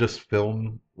want to just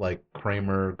film like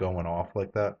Kramer going off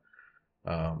like that,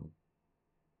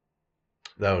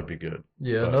 That would be good.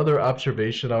 Yeah, But- another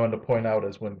observation I wanted to point out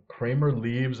is when Kramer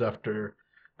leaves after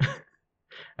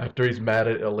after he's mad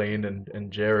at Elaine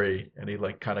and Jerry, and he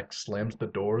like kind of slams the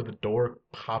door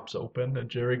pops open, and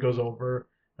Jerry goes over,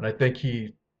 and I think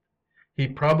he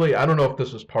probably, I don't know if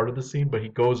this was part of the scene, but he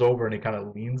goes over and he kind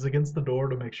of leans against the door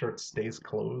to make sure it stays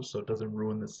closed so it doesn't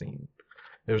ruin the scene.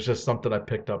 It was just something I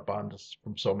picked up on just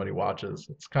from so many watches.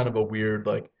 It's kind of a weird,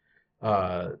 like,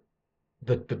 the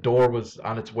door was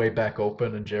on its way back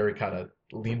open, and Jerry kind of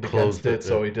leaned Closed against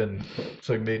it, it,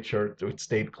 so he made sure it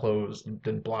stayed closed and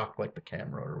didn't block like the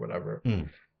camera or whatever. Mm.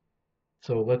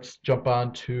 So let's jump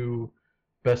on to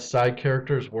best side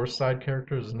characters, worst side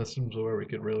characters, and this is where we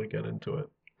could really get into it.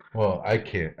 Well, I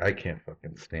can't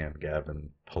fucking stand Gavin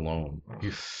Polone.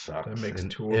 He sucks That makes in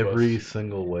two of every us.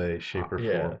 single way, shape, or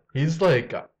Yeah, form. he's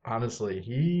like, honestly,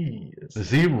 he is.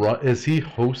 Is he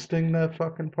hosting that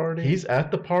fucking party? He's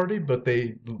at the party, but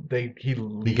he gets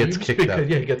leaves kicked out.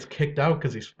 Yeah, he gets kicked out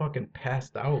because he's fucking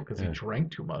passed out because he Yeah.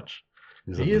 drank too much.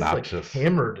 He's He obnoxious. is like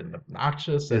hammered and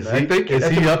obnoxious. Is And he, I think is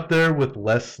at he the- up there with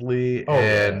Leslie Oh,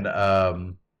 and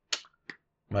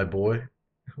my boy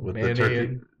with the Manny turkey?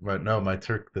 and-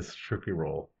 This turkey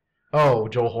roll. Oh,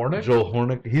 Joel Hornick? Joel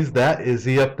Hornick. Is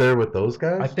he up there with those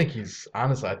guys? I think he's,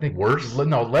 honestly, I think Worse?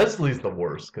 No, Leslie's the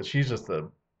worst because she's just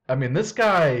I mean, this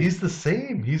guy. He's the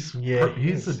same. He's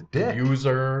a dick.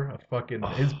 User.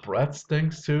 His breath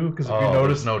stinks too. Because if you Oh,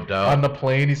 notice, there's no doubt. on the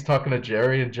plane, he's talking to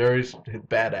Jerry, and Jerry's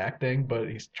bad acting, but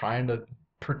he's trying to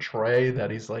portray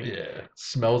that he's like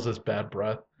smells his bad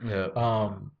breath. Yeah.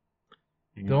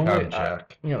 The You only, count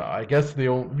Jack. I guess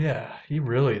he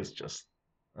really is just,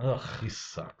 ugh. He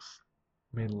sucks.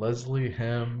 I mean, Leslie,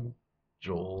 him,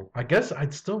 Joel. I guess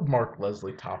I'd still mark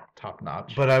Leslie top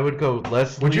notch. But I would go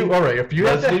Leslie. Would you? All right, if you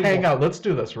had Leslie to hang wa- out, let's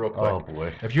do this real quick. Oh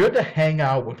boy. If you had to hang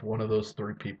out with one of those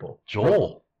three people,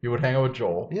 Joel. you would hang out with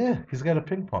Joel. Yeah, he's got a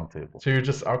ping pong table. So you're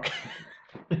just okay.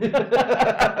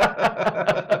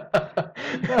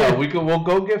 No, we'll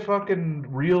go get fucking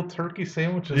real turkey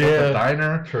sandwiches at Yeah, the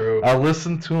diner. True. I'll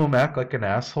listen to him act like an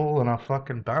asshole and I'll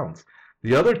fucking bounce.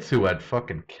 The other two, I'd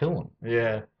fucking kill him.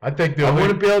 Yeah, I think I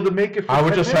wouldn't be able to make it. For I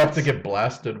would 10 just have to minutes. get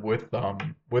blasted with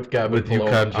Gavin With Polone.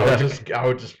 Yukon I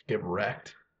would just get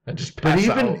wrecked and just But pass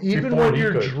even out even before when he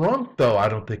you're could. drunk, though, I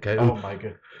don't think I. Oh my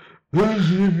god. The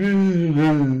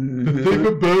The thing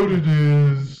about it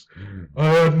is, I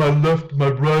had my left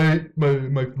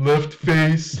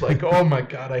face. Like, oh my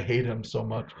god, I hate him so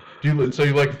much. So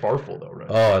you like Farfel though, right?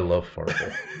 Oh, I love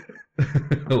Farfel.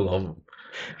 I love him.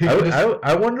 He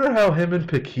I wonder how him and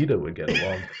Paquita would get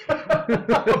along.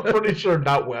 I'm pretty sure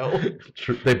not well.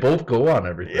 They both go on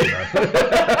everything.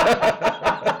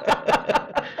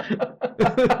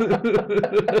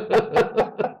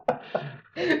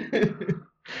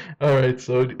 All right,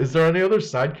 so is there any other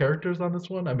side characters on this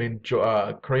one? I mean,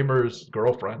 Kramer's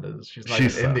girlfriend she's not She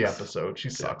even in the sucks. episode. She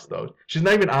sucks though. She's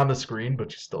not even on the screen,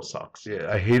 but she still sucks. Yeah,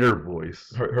 I hate her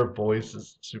voice. Her voice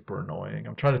is super annoying.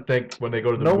 I'm trying to think when they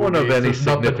go to the No one of movies, any there's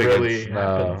nothing significance. really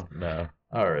happens. No.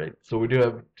 All right, so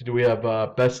do we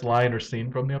have best line or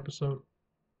scene from the episode?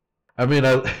 I mean,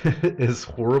 as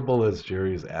horrible as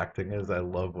Jerry's acting is, I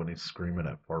love when he's screaming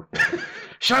at Farfel.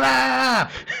 Shut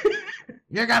up!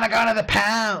 You're gonna go to the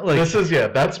pound. Like,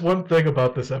 That's one thing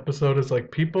about this episode is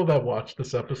like people that watch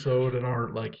this episode and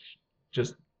aren't like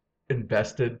just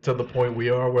invested to the point we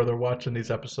are where they're watching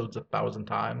these episodes 1,000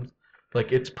 times.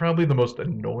 Like it's probably the most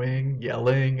annoying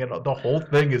yelling and the whole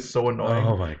thing is so annoying.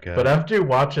 oh my god! But after you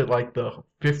watch it like the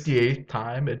 58th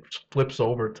time, it flips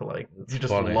over to like It's you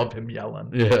just funny. love him yelling.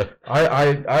 yeah.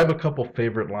 I have a couple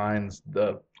favorite lines.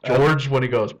 George when he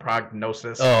goes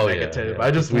prognosis negative. yeah.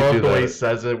 I just We love do the way he that.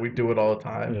 says it. We do it all the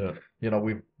time. Yeah. You know,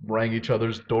 we've rang each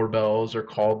other's doorbells or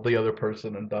called the other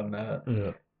person and done that.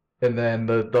 Yeah. And then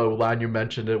the line you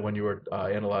mentioned it when you were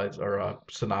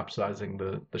synopsizing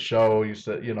the show. You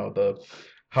said,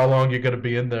 how long you gonna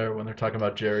be in there when they're talking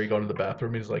about Jerry going to the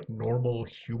bathroom. He's like normal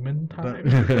human time.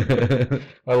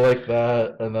 I like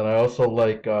that, and then I also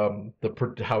like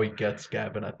how he gets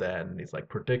Gavin at the end. He's like,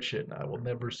 prediction: I will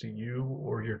never see you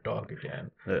or your dog again.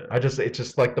 Yeah. It's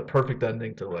just like the perfect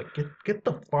ending to like get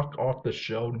the fuck off the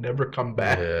show, never come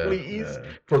back, Yeah, please,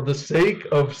 yeah. for the sake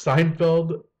of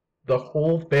Seinfeld, the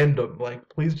whole fandom. Like,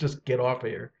 please just get off of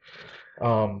here.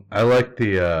 I like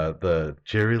the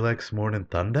Jerry likes morning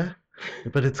thunder,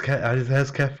 but it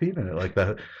has caffeine in it. Like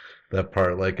that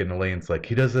part, like, and Elaine's like,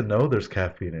 he doesn't know there's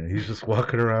caffeine in it. He's just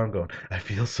walking around going, I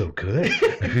feel so good.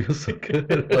 I feel so good.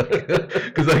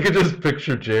 Because I could just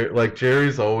picture Jerry. Like,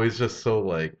 Jerry's always just so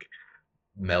like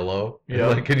mellow. Yeah.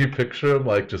 Like, can you picture him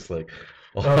like just like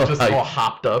Just all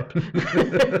hopped up.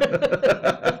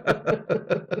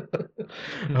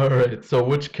 All right. So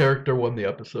which character won the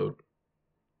episode?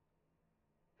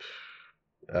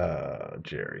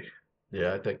 Jerry.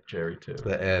 Yeah, I think Jerry too.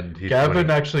 The end. Gavin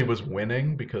actually was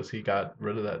winning because he got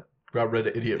rid of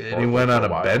Idiot And he Fargo went for on a a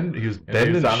while. bend. He was And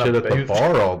he was bending on a shit at he the was-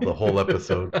 bar the whole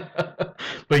episode.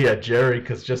 But yeah, Jerry,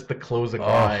 because just the closing Oh.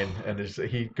 line, and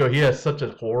he has such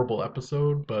a horrible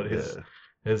episode, but his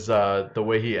the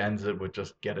way he ends it with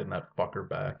just getting that fucker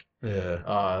back. Yeah.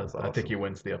 I That's think he awesome.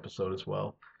 wins the episode as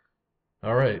well.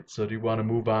 All right, so do you want to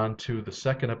move on to the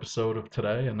second episode of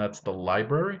today, and that's the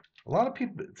library? A lot of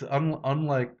people,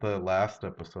 unlike the last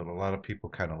episode, a lot of people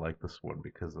kind of like this one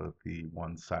because of the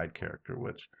one side character,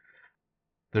 which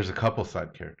there's a couple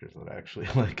side characters that I actually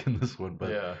like in this one, but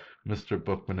Yeah. Mr.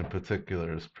 Bookman in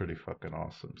particular is pretty fucking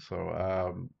awesome.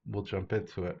 So we'll jump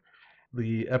into it.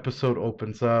 The episode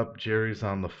opens up. Jerry's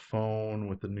on the phone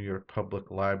with the New York Public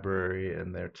Library,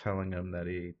 and they're telling him that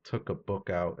he took a book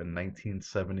out in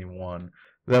 1971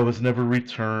 that was never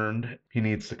returned. He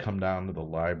needs to come down to the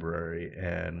library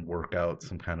and work out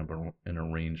some kind of an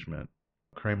arrangement.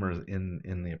 Kramer's in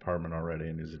the apartment already,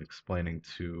 and he's explaining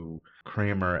to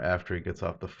Kramer after he gets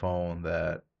off the phone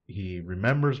that he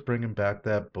remembers bringing back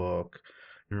that book.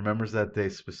 He remembers that day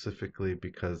specifically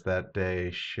because that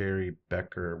day Sherry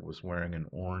Becker was wearing an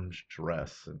orange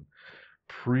dress, and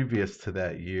previous to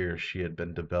that year she had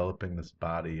been developing this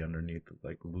body underneath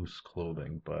like loose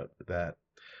clothing, but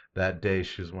that day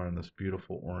she was wearing this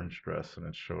beautiful orange dress and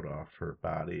it showed off her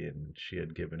body, and she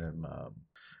had given him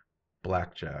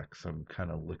blackjack, some kind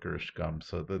of licorice gum,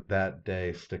 so that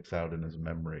day sticks out in his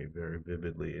memory very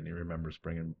vividly, and he remembers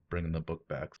bringing the book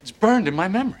back. It's burned in my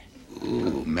memory.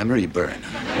 Ooh, memory burn.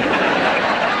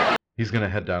 He's gonna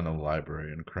head down to the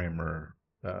library, and Kramer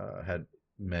had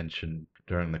mentioned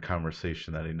during the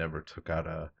conversation that he never got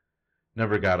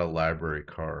a library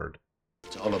card.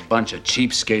 It's all a bunch of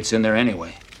cheapskates in there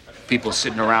anyway. People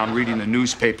sitting around reading the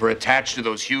newspaper attached to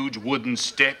those huge wooden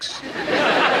sticks,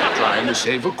 trying to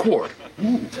save a quarter.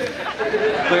 Ooh. Look,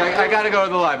 I gotta go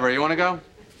to the library. You wanna go?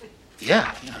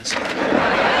 Yeah.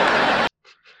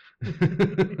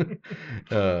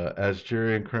 As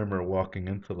Jerry and Kramer are walking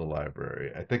into the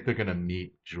library, I think they're gonna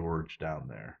meet George down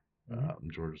there.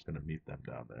 George is gonna meet them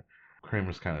down there.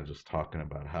 Kramer's kind of just talking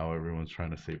about how everyone's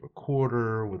trying to save a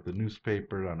quarter with the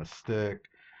newspaper on a stick,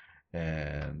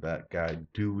 and that guy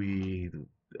Dewey,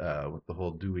 with the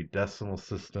whole Dewey Decimal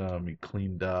System, he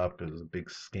cleaned up. It was a big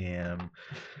scam.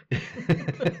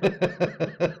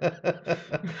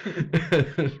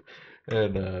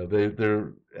 And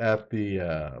they're at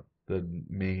the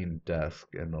main desk,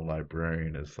 and the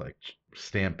librarian is like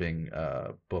stamping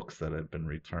books that had been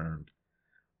returned.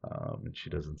 And she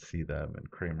doesn't see them, and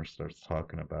Kramer starts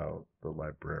talking about the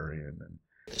librarian. And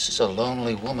This is a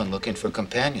lonely woman looking for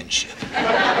companionship.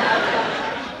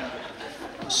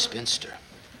 A spinster.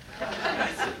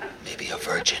 Maybe a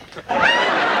virgin.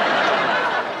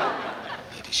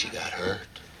 Maybe she got hurt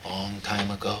a long time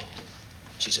ago.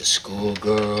 She's a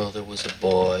schoolgirl. There was a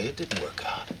boy. It didn't work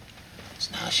out.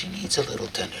 So now she needs a little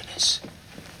tenderness.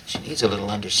 She needs a little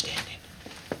understanding.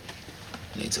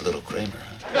 Needs a little Kramer,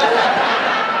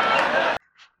 huh?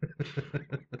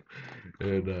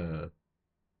 and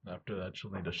After that,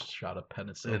 she'll need a shot of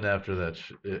penicillin. and after that,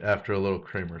 after a little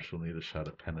Kramer, she'll need a shot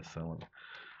of penicillin.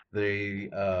 They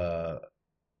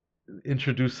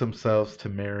introduce themselves to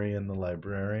Marion, the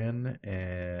librarian,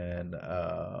 and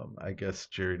I guess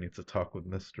Jerry needs to talk with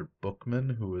Mr. Bookman,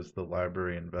 who is the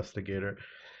library investigator.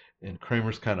 And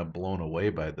Kramer's kind of blown away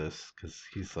by this because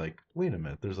he's like, wait a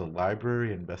minute, there's a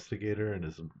library investigator and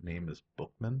his name is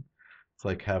Bookman? It's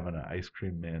like having an ice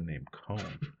cream man named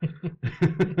Cone.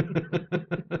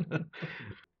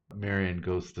 Marion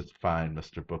goes to find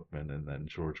Mr. Bookman, and then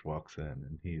George walks in,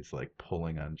 and he's like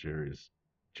pulling on Jerry's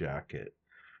jacket.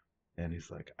 And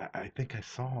he's like, I think I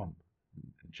saw him.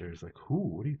 And Jerry's like, who?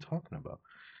 What are you talking about?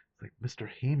 It's like, Mr.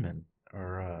 Heyman,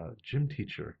 our gym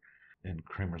teacher. And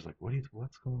Kramer's like,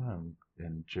 what's going on?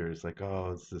 And Jerry's like,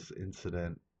 oh, it's this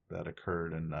incident that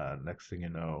occurred, and next thing you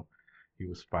know, he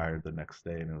was fired the next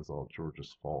day, and it was all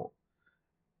George's fault.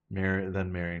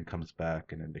 Then Marion comes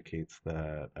back and indicates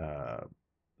that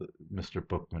Mr.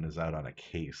 Bookman is out on a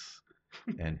case,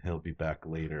 and he'll be back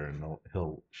later, and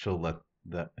she'll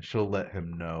let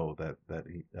him know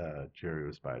that Jerry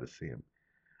was by to see him.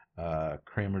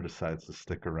 Kramer decides to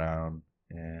stick around,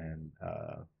 and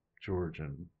George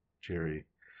and Jerry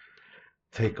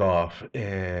take off,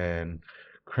 and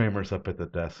Kramer's up at the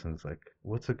desk and is like,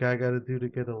 what's a guy got to do to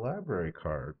get a library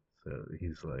card? So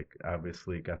he's like,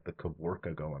 obviously got the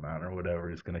Kavorka going on or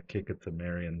whatever. He's going to kick it to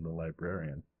Marion, the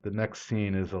librarian. The next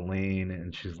scene is Elaine,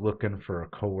 and she's looking for a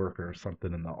coworker or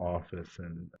something in the office,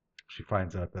 and she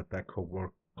finds out that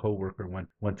coworker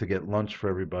went to get lunch for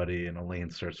everybody, and Elaine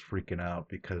starts freaking out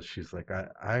because she's like,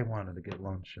 I wanted to get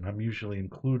lunch, and I'm usually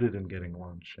included in getting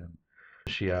lunch. And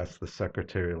she asks the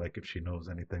secretary, like, if she knows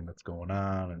anything that's going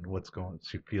on and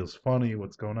she feels funny,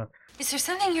 what's going on. Is there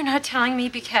something you're not telling me?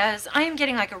 Because I am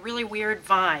getting like a really weird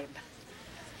vibe.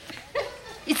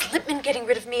 Is Lippman getting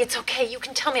rid of me? It's okay. You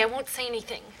can tell me. I won't say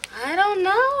anything. I don't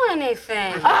know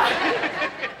anything.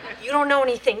 You don't know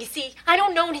anything. You see, I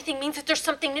don't know anything means that there's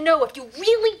something to know. If you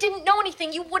really didn't know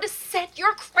anything, you would have said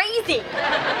you're crazy.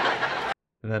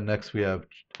 And then next we have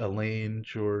Elaine,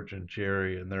 George, and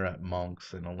Jerry, and they're at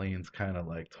Monk's, and Elaine's kind of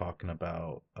like talking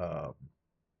about, the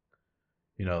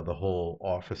whole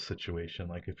office situation.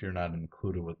 Like, if you're not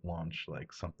included with lunch,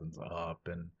 like something's up.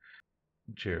 And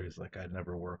Jerry's like, I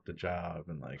never worked a job,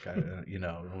 and like,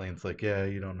 Elaine's like, yeah,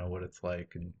 you don't know what it's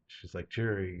like. And she's like,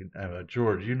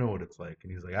 George, you know what it's like.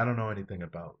 And he's like, I don't know anything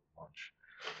about lunch.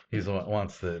 He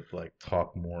wants to like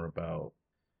talk more about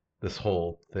this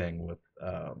whole thing with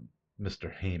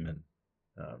Mr. Heyman.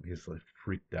 He's like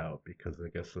freaked out because I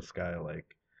guess this guy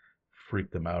like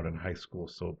freaked him out in high school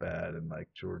so bad, and like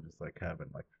George is like having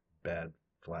like bad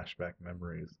flashback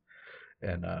memories.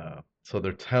 And so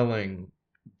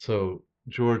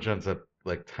George ends up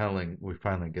like telling, we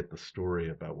finally get the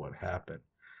story about what happened.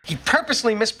 He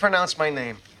purposely mispronounced my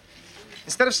name.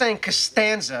 Instead of saying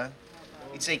Costanza,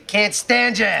 he'd say, can't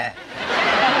stand ya.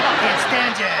 Can't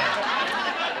stand ya.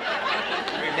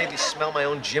 Ever made me smell my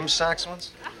own gym socks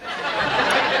once?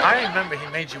 I remember he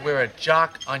made you wear a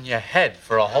jock on your head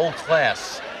for a whole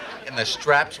class, and the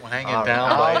straps were hanging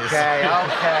down by his...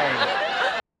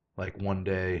 Okay. Like one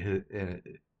day,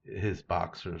 his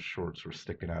boxer shorts were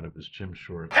sticking out of his gym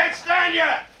shorts. Can't stand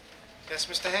ya! Yes,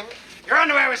 Mr. Heyman? Your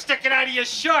underwear was sticking out of your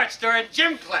shorts during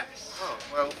gym class. Oh,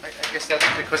 well, I guess that's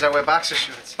because I wear boxer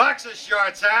shorts. Boxer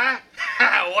shorts, huh?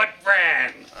 What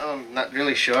brand? I'm not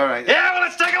really sure. Yeah, well,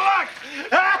 let's take a look.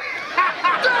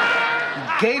 You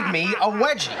gave me a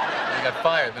wedgie. He got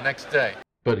fired the next day.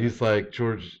 But he's like,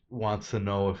 George wants to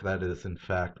know if that is in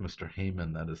fact Mr.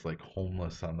 Heyman that is like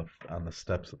homeless on the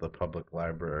steps of the public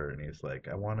library, and he's like,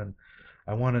 I want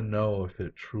to know if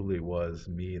it truly was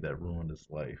me that ruined his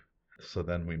life. So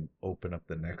then we open up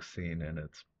the next scene,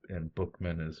 and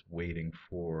Bookman is waiting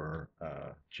for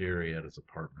Jerry at his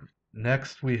apartment.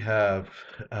 Next we have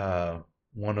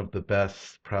one of the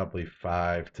best, probably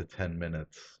 5 to 10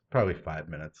 minutes, probably 5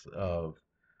 minutes of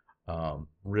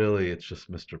really it's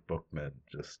just Mr. Bookman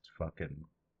just fucking,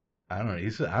 I don't know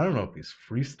if he's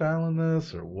freestyling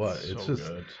this or what.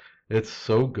 It's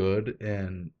so good,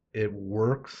 and it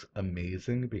works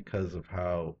amazing because of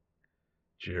how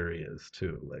Jerry is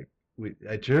too. Like,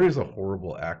 Jerry's a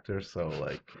horrible actor, so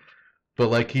like, but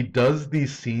like he does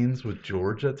these scenes with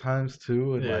George at times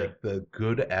too, and like the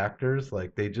good actors,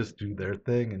 like they just do their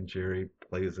thing, and Jerry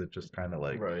plays it just kind of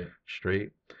like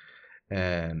straight.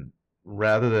 And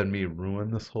rather than me ruin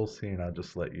this whole scene, I'll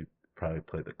just let you probably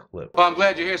play the clip. Well, I'm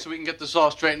glad you're here so we can get this all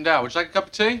straightened out. Would you like a cup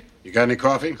of tea? You got any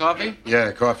coffee? Coffee?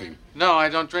 Yeah, coffee. No, I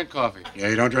don't drink coffee. Yeah,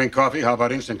 you don't drink coffee? How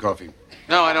about instant coffee?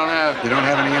 No, I don't have... You don't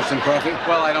have any instant coffee?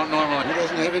 Well, I don't normally... Who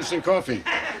doesn't have instant coffee?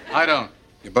 I don't.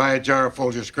 You buy a jar of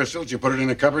Folgers Crystals, you put it in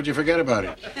a cupboard, you forget about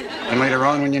it. And later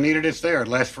on, when you need it, it's there. It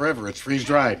lasts forever. It's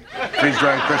freeze-dried.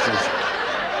 Freeze-dried crystals.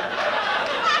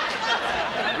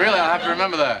 Really? I'll have to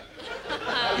remember that.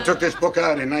 You took this book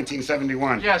out in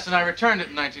 1971. Yes, and I returned it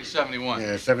in 1971.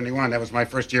 Yeah, 71. That was my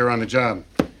first year on the job.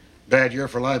 Bad year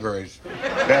for libraries.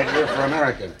 Bad year for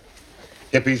America.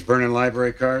 Hippies burning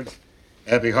library cards.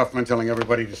 Abby Huffman telling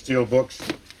everybody to steal books.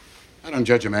 I don't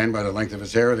judge a man by the length of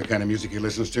his hair or the kind of music he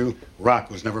listens to. Rock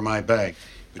was never my bag.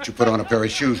 But you put on a pair of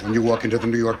shoes when you walk into the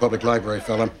New York Public Library,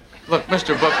 fella. Look,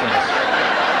 Mr. Bookman.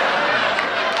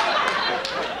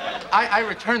 I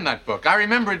returned that book. I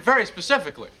remember it very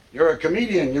specifically. You're a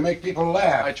comedian. You make people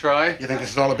laugh. I try. You think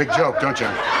this is all a big joke, don't you?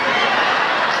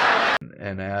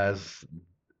 And as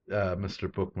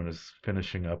Mr. Bookman is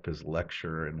finishing up his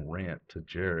lecture and rant to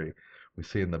Jerry, we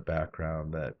see in the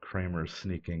background that Kramer's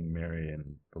sneaking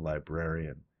Marion, the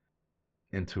librarian,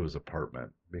 into his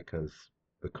apartment because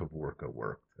the Kavorka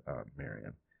worked on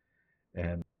Marion.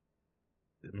 And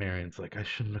Marion's like, I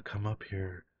shouldn't have come up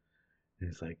here. And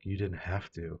he's like, you didn't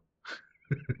have to.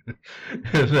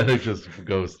 And then it just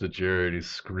goes to Jerry, and he's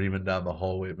screaming down the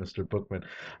hallway at Mr. Bookman,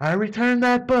 I returned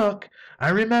that book.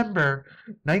 I remember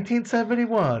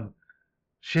 1971.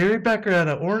 Sherry Becker had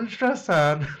an orange dress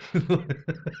on.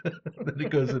 Then he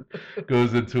goes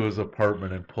into his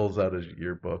apartment and pulls out his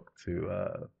yearbook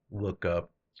to look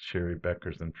up Sherry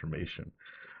Becker's information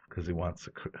because he wants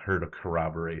her to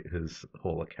corroborate his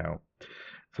whole account.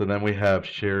 So then we have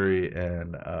Sherry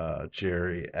and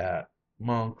Jerry at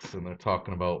Monk's, and they're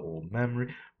talking about old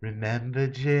memory. Remember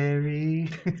Jerry?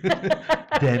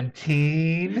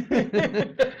 Dentine?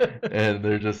 And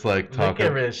they're just like talking.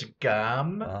 Licorice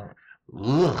gum.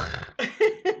 Ugh.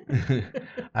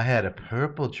 I had a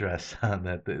purple dress on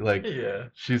that day. Like, Yeah.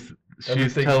 she's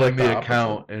Everything's telling like the the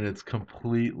account, and it's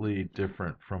completely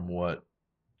different from what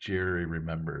Jerry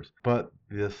remembers. But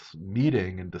this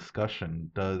meeting and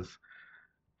discussion does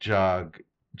jog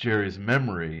Jerry's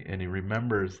memory, and he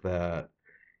remembers that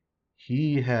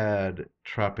he had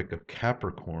Tropic of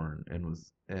Capricorn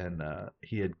and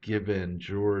he had given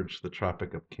George the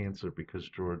Tropic of Cancer because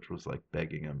George was like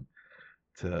begging him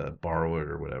to borrow it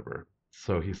or whatever.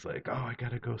 So he's like, "Oh, I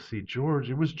gotta go see George.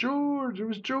 It was George. It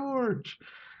was George."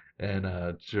 And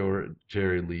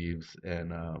Jerry leaves,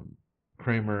 and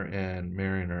Kramer and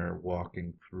Marion are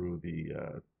walking through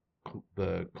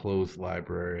the closed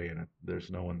library, and there's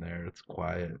no one there. It's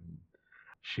quiet. And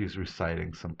she's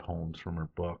reciting some poems from her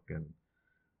book, and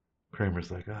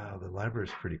Kramer's like, "Oh, the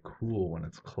library's pretty cool when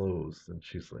it's closed." And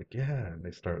she's like, "Yeah." And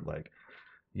they start like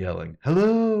yelling,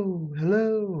 "Hello,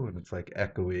 hello," and it's like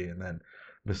echoey. And then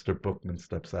Mr. Bookman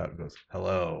steps out and goes,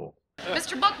 "Hello."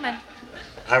 Mr. Bookman.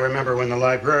 I remember when the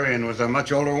librarian was a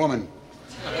much older woman.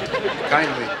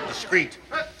 Kindly, discreet,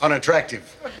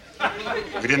 unattractive.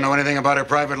 We didn't know anything about her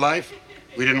private life.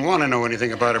 We didn't want to know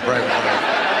anything about her private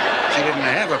life. She didn't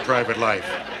have a private life.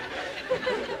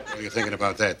 What are you thinking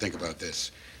about that? Think about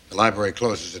this. The library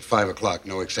closes at 5 o'clock,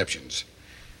 no exceptions.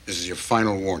 This is your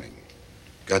final warning.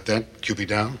 Got that? Cupid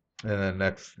down? And then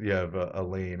next you have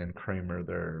Elaine and Kramer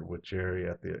there with Jerry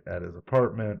at his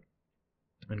apartment,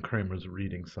 and Kramer's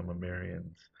reading some of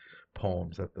Marion's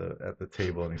poems at the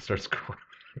table, and he starts crying.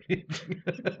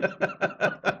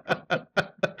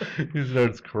 He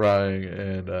starts crying,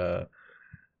 and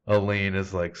Elaine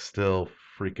is like still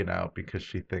freaking out because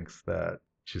she thinks that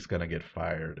she's gonna get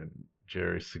fired, and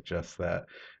Jerry suggests that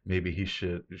maybe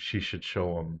she should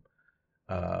show him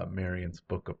Marion's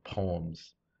book of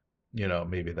poems.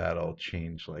 Maybe that'll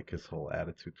change like his whole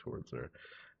attitude towards her.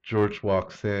 George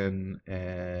walks in,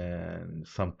 and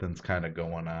something's kind of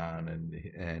going on,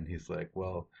 and he's like,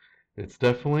 "Well, it's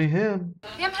definitely him."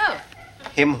 Him who?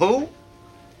 Him who?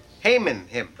 Heyman,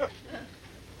 him.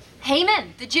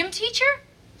 Heyman, the gym teacher?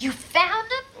 You found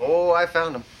him? Oh, I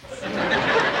found him.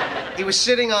 He was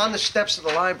sitting on the steps of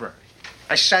the library.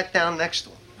 I sat down next to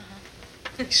him.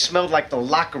 He smelled like the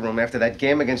locker room after that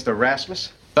game against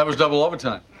Erasmus. That was double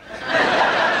overtime.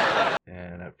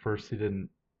 And at first he didn't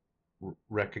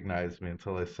recognize me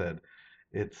until I said,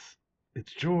 "It's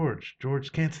George.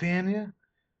 George can't stand you."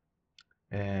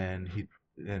 And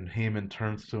Heyman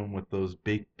turns to him with those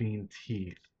baked bean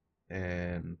teeth,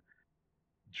 and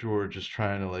George is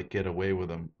trying to like get away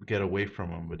from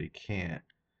him, but he can't.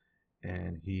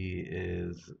 And he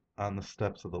is on the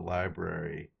steps of the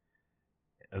library,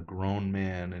 a grown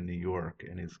man in New York,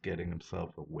 and he's getting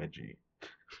himself a wedgie.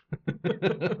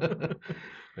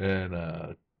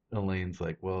 And Elaine's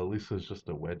like, "Well, at least it was just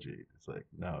a wedgie." It's like,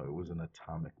 "No, it was an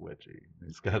atomic wedgie."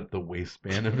 He's got the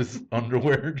waistband of his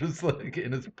underwear just like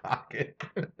in his pocket.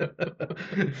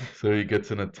 So he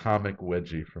gets an atomic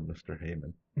wedgie from Mr.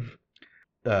 Heyman.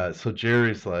 So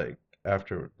Jerry's like,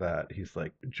 after that, he's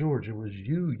like, "George, it was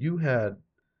you. You had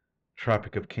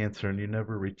Tropic of Cancer and you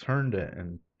never returned it."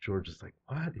 And George is like,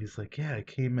 "What?" He's like, "Yeah, I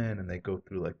came in," and they go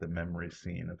through like the memory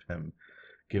scene of him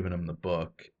giving him the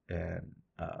book, and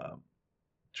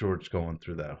George going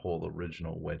through that whole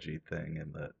original wedgie thing,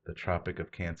 and the Tropic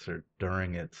of Cancer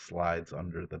during it slides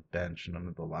under the bench and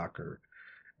under the locker,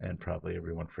 and probably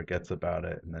everyone forgets about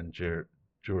it. And then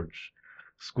George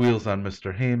squeals on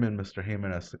Mr. Heyman. Mr.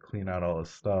 Heyman has to clean out all his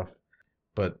stuff,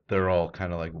 but they're all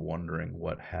kind of like wondering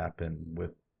what happened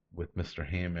with Mr.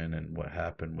 Heyman and what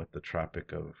happened with the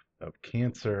Tropic of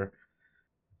Cancer.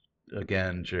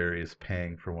 Again, Jerry is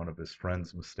paying for one of his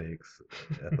friend's mistakes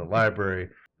at the library.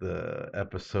 The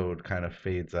episode kind of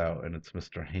fades out, and it's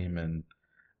Mr. Heyman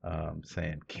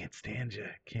saying, "Can't stand you,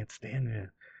 can't stand you."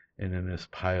 And in his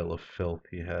pile of filth,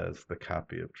 he has the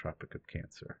copy of Tropic of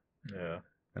Cancer. Yeah.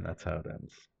 And that's how it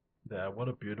ends. Yeah, what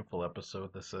a beautiful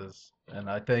episode this is. And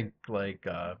I think like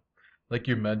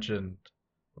you mentioned,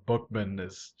 Bookman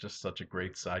is just such a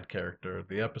great side character.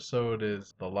 The episode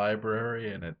is the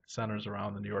library, and it centers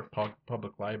around the New York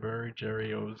Public Library.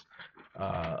 Jerry owes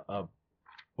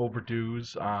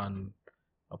overdues on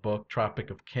a book, Tropic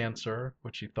of Cancer,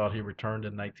 which he thought he returned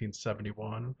in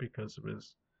 1971 because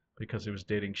he was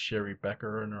dating Sherry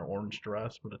Becker in her orange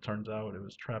dress, but it turns out it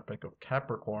was Tropic of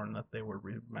Capricorn that they were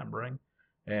remembering,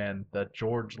 and that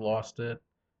George lost it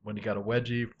when he got a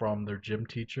wedgie from their gym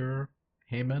teacher,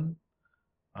 Heyman.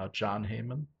 John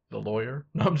Heyman, the lawyer.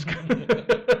 No, I'm just kidding.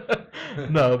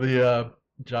 No,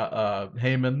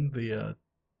 Heyman,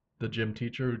 the gym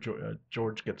teacher,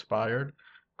 George gets fired.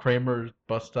 Kramer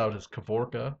busts out his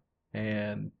Kavorka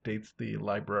and dates the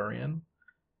librarian,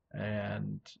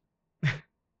 and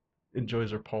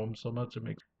enjoys her poem so much it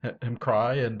makes him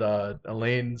cry. And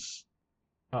Elaine's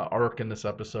arc in this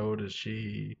episode is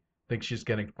she thinks she's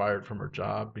getting fired from her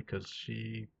job because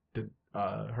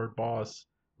her boss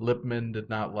Lipman did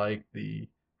not like the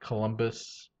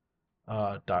Columbus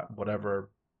whatever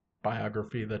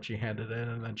biography that she handed in,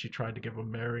 and then she tried to give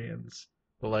him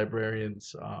the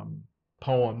librarian's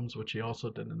poems, which he also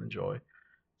didn't enjoy.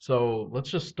 So let's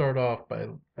just start off by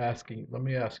let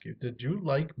me ask you, did you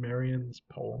like Marion's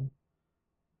poem?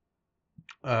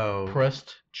 Oh.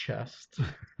 Pressed chest.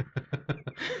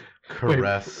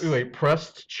 Caress. Wait,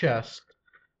 pressed chest,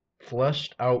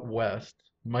 fleshed out west,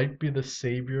 might be the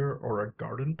savior or a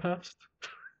garden pest?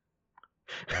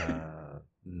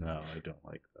 No, I don't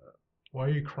like that. Why are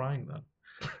you crying then?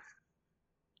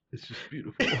 It's just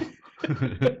beautiful.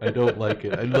 I don't like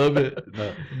it. I love it.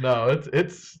 No,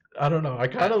 it's I don't know. I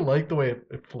kind of like the way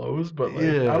it flows, but like,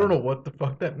 Yeah. I don't know what the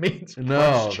fuck that means.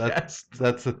 No, Pressed chest.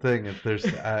 that's the thing. If there's,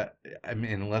 I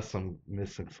mean, unless I'm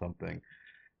missing something,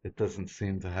 it doesn't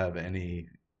seem to have any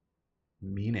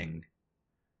meaning,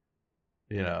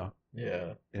 Yeah.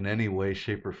 in any way,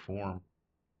 shape, or form.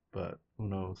 But who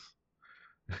knows?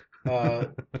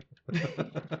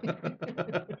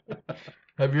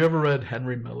 Have you ever read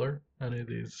Henry Miller? Any of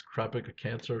these Tropic of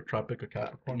Cancer, Tropic of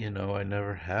Capricorn? I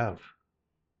never have.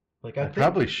 Like I think,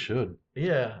 probably should.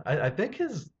 Yeah, I think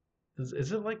is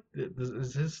it like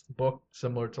is his book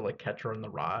similar to like Catcher in the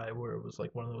Rye, where it was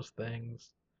like one of those things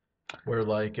where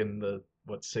like in the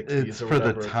 60s It's or for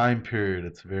whatever, the time period.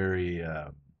 It's very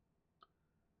ahead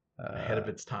of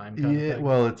its time. Kind of thing.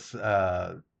 well, it's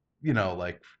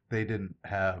like they didn't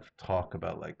have talk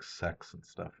about like sex and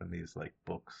stuff in these like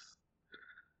books.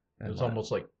 It was like,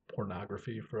 almost like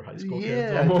pornography for high school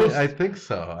kids. yeah, Almost. I think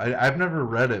so. I've never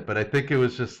read it, but I think it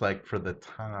was just like for the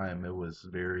time, it was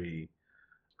very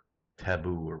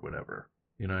taboo or whatever.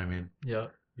 You know what I mean? Yeah.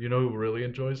 You know who really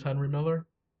enjoys Henry Miller?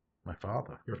 My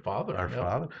father. Your father. Our Yep.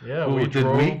 father? Yeah. Well, we did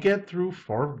we drove- get through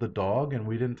Farv the dog and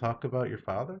we didn't talk about your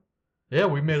father? Yeah,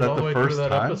 we made Is it that all the the way through first that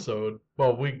time? episode.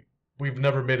 Well, we've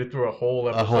never made it through a whole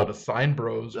episode whole- of Sign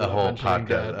Bros. A without whole mentioning podcast.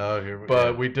 Dad. Oh, here we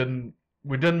But go.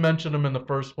 we didn't mention him in the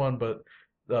first one. But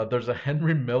there's a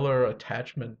Henry Miller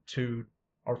attachment to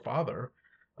our father.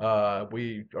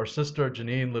 Our sister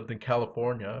Janine lived in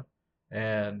California,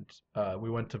 and we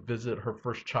went to visit her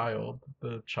first child.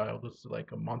 The child was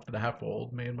like a month and a half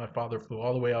old. Me and my father flew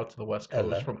all the way out to the West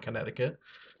Coast Ella. from Connecticut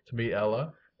to meet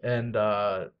Ella. And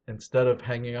instead of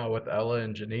hanging out with Ella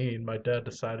and Janine, my dad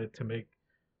decided to make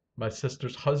my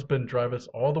sister's husband drive us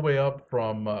all the way up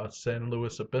from San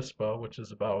Luis Obispo, which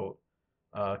is about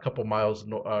a couple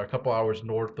hours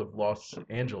north of Los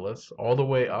Angeles, all the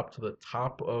way up to the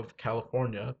top of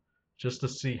California, just to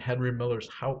see Henry Miller's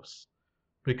house.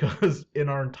 Because in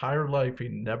our entire life, he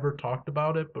never talked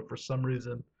about it, but for some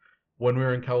reason, when we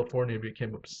were in California, he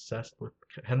became obsessed with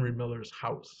Henry Miller's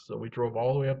house. So we drove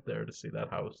all the way up there to see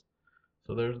that house.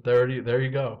 So there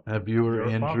you go. Have you or Your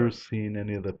Andrew father. seen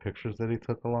any of the pictures that he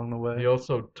took along the way? He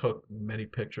also took many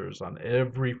pictures on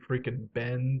every freaking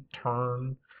bend,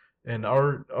 turn, and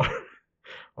our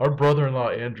brother-in-law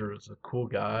Andrew is a cool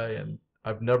guy, and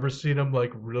I've never seen him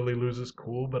like really lose his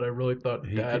cool, but I really thought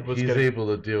Dad was He's gonna. able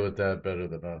to deal with that better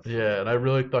than us. Yeah, and I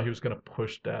really thought he was gonna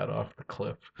push Dad off the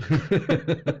cliff.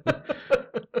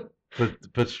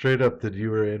 But straight up, did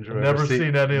you or Andrew I've ever never see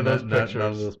seen any of those none of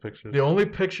pictures. those pictures? The only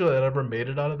picture that ever made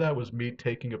it out of that was me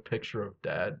taking a picture of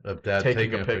Dad Of Dad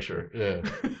taking a picture. Yeah.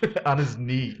 on his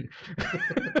knee.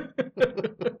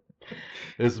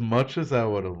 As much as I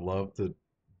would have loved to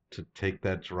take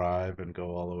that drive and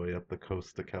go all the way up the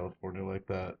coast to California like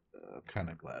that, I'm kind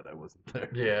of glad I wasn't there.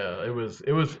 Yeah, it was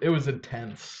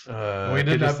intense. I we could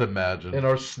didn't just have imagine. And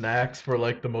our snacks were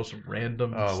like the most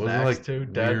random Oh, wasn't it snacks like too.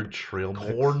 Dad, weird trail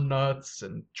mix? corn nuts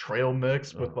and trail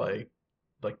mix with Oh.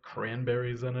 like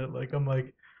cranberries in it. Like I'm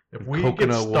like, if we Coconut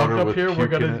get stuck water up with here, we're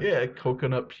puke in gonna it.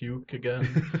 coconut puke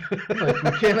again. Like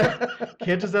we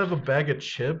can't just have a bag of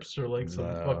chips or like some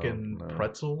No, fucking no.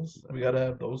 pretzels. We gotta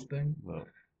have those things. No.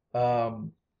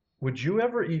 Would you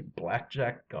ever eat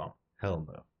blackjack gum? Hell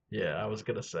no. Yeah, I was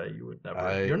gonna say you would never.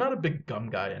 I- You're not a big gum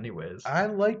guy, anyways. I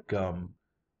like gum,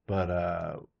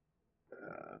 but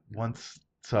once.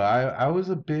 So I was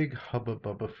a big Hubba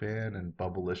Bubba fan and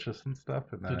Bubblicious and stuff,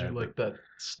 and then Did I you like that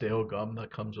stale gum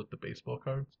that comes with the baseball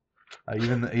cards? I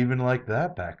even like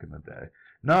that back in the day.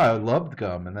 No, I loved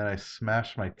gum, and then I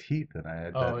smashed my teeth, and I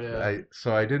had Oh, yeah.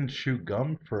 So I didn't chew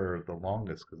gum for the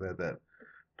longest because I had that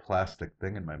plastic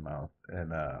thing in my mouth,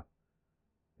 and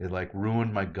it like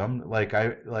ruined my gum.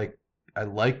 I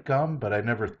like gum, but I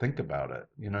never think about it.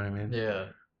 You know what I mean? Yeah.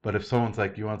 But if someone's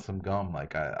like, "You want some gum?"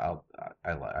 Like I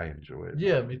enjoy it.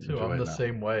 Yeah, me too. Enjoy I'm it the now.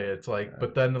 same way. It's like,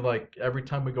 but then like every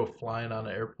time we go flying on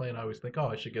an airplane, I always think, oh,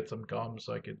 I should get some gum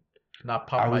so I could not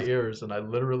pop I my was ears. And I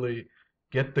literally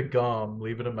get the gum,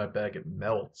 leave it in my bag, it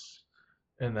melts,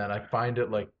 and then I find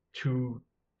it like two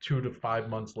to 5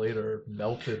 months later,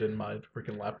 melted in my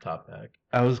freaking laptop bag.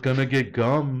 I was gonna get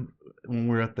gum when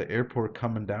we were at the airport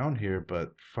coming down here,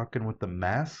 but fucking with the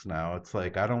masks now, it's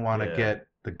like I don't want to Yeah, get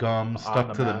the gum on stuck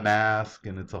the to the mask. mask,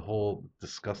 and it's a whole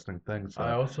disgusting thing. I So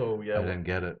also, I didn't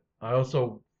get it. I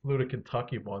also flew to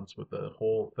Kentucky once with a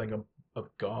whole thing of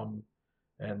gum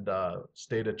and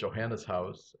stayed at Johanna's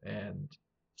house. And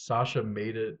Sasha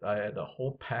made it. I had a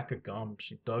whole pack of gum.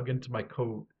 She dug into my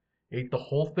coat, ate the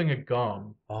whole thing of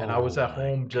gum, and I was Oh at my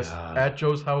home just God. at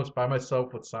Joe's house by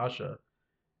myself with Sasha.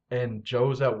 And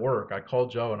Joe's at work. I called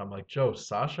Joe and I'm like, Joe,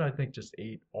 Sasha, I think just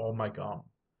ate all my gum.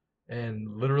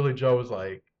 And literally Joe was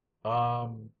like,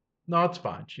 no, it's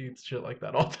fine. She eats shit like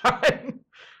that all the time.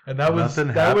 And Nothing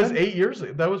that was happened? 8 years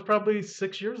ago. That was probably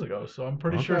 6 years ago. So I'm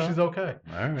pretty sure Okay. she's okay.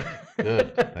 All right.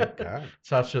 Good. Thank God.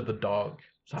 Sasha the dog.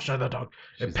 Sasha the dog.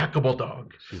 She's Impeccable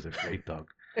dog. she's a great dog.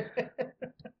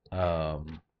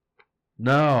 Um,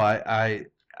 no,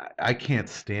 I can't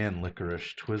stand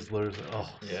licorice Twizzlers. Oh,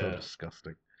 so Yeah.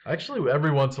 disgusting. Actually,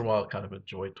 every once in a while, kind of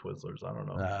enjoy Twizzlers. I don't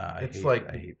know. I It's hate like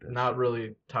I hate that not shit.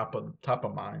 really top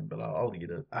of mind, but I'll eat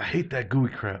it. I hate that gooey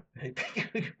crap.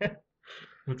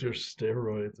 With your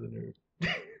steroids and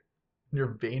your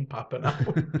vein popping out.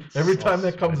 It's Every all time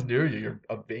that comes sweaty. near you,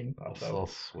 a vein pops It's all out.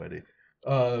 sweaty.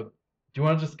 Do you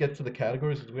want to just get to the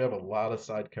categories? Because we have a lot of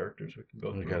side characters we can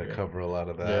go We through got to here. cover a lot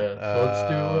of that. Yeah,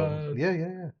 so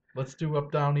Yeah. let's do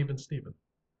up, down, even, Steven.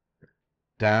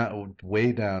 Down,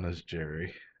 way down is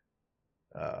Jerry.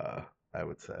 I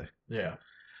would say. Yeah.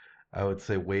 I would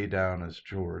say way down is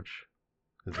George,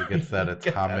 because he gets that Get that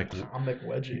atomic.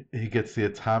 wedgie. He gets the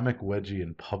atomic wedgie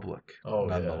in public, Oh,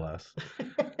 yeah. nonetheless.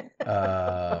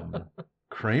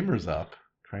 Kramer's up.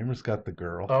 Kramer's got the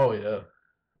girl. Oh, yeah.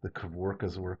 The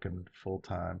Kavorka's working full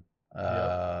time.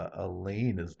 Yep.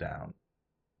 Elaine is down.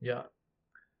 Yeah.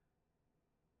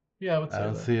 Yeah, I would I say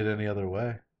don't that. see it any other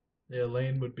way. Yeah,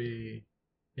 Lane would be.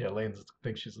 Yeah, Lane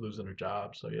thinks she's losing her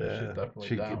job, so yeah, she's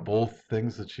definitely down. Both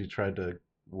things that she tried to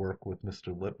work with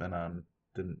Mr. Lippman on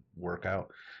didn't work out.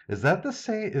 Is that the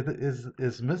same?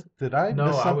 Did I No,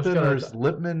 miss I was something, gonna. or is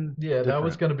Lippman Yeah, that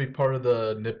was different? going to be part of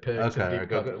the nitpicks Okay, and all right, deep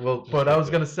go, cuts. go. Well, just But I go was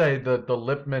through going it. to say that the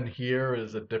Lipman here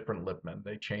is a different Lipman.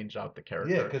 They changed out the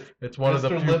character. Yeah, 'cause It's one of the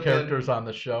Mr. few Lippman- characters on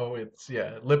the show. It's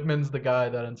Lipman's the guy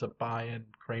that ends up buying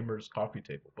Kramer's coffee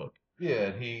table book, Yeah,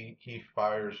 and he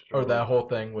fires or that George, whole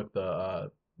thing with the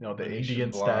the Venetian Indian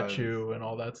blinds. statue and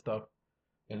all that stuff.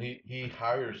 and he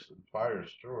hires and fires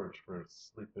George for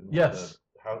sleeping with Yes.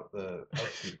 the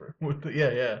housekeeper. With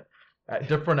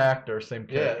different actor, same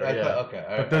character. I Yeah, thought, okay, all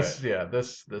but right, this, all right. yeah,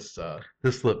 this,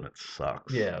 This Lippman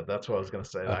sucks. yeah, that's what I was gonna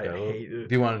say. Okay. I Well, hate it.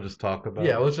 do you want to just talk about?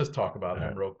 Yeah, it? let's just talk about him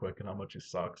Alright. real quick and how much he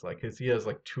sucks. Like he has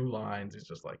like 2 lines. He's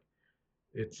just like,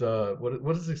 it's what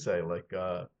does he say? Like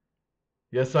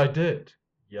yes I did,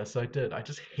 yes I did. I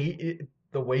just hate it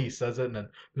the way he says it. And then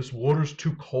this water's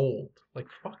too cold. Like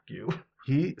fuck you.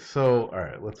 All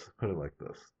right, let's put it like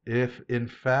this. If in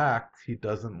fact he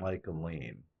doesn't like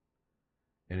Elaine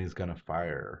and he's gonna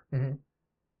fire her, Mhm.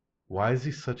 why is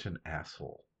he such an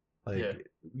asshole? Like, Yeah.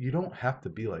 you don't have to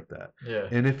be like that. Yeah,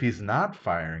 And if he's not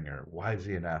firing her, why is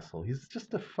he an asshole? He's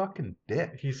just a fucking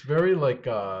dick. he's very like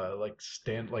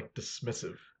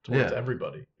dismissive towards Yeah.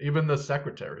 everybody, even the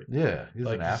secretary. Yeah, he's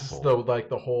Like an this is asshole.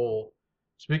 the whole.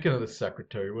 Speaking of the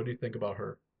secretary, what do you think about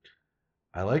her?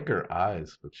 I like her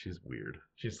eyes, but she's weird.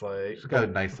 She's like She's got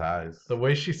nice eyes. the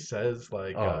way she says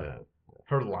like Yeah.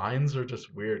 her lines are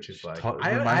just weird. She's like,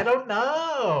 I reminds- don't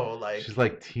know. Like She's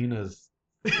like Tina's,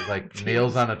 like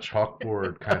nails on a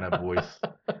chalkboard kind of voice.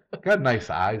 Got nice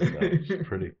eyes though. She's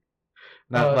pretty.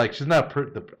 Not like she's not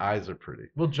pretty. The eyes are pretty.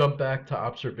 we'll jump back to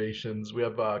observations. We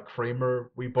have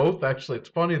Kramer. We both actually. It's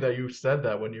funny that you said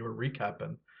that when you were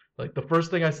recapping. Like the first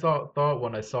thing I thought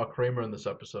when I saw Kramer in this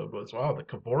episode was, wow, the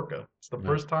Kavorka. It's the Yeah.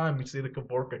 first time you see the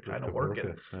Kavorka kind of working.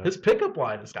 Kavorka, yeah. His pickup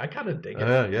line is, I kind of dig it.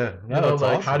 Yeah. You No, know, it's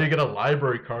like awesome. how do you get a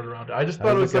library card around it? I just How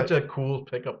thought it does was it such a cool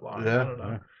pickup line. Yeah, I don't know.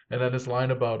 yeah. And then his line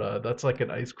about that's like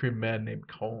an ice cream man named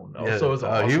Cone. Yeah. Also, is an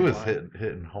awesome He was line.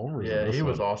 hitting homers. in Yeah, this he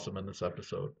was one. awesome in this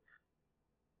episode.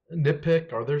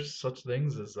 Nitpick: are there such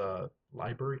things as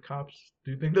library cops?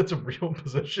 Do you think that's a real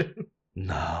position?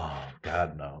 No,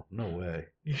 God, no. No way.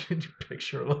 You can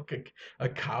picture like a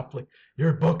cop like,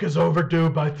 your book is overdue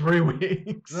by 3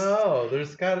 weeks. No,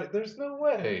 there's no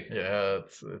way. Yeah,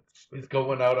 it's He's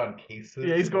going out on cases.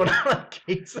 yeah, he's going out on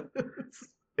cases,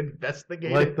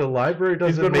 investigating. Like the library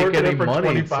He's doesn't been make working any it for money,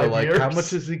 so 25 like, how years.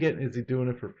 much is he getting? Is he doing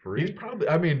it for free? He's probably.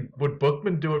 I mean, would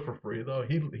Bookman do it for free though?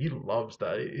 He loves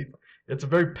that. It's a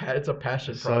very it's a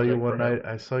passion project.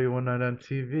 I saw you one night on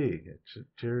TV.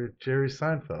 Jerry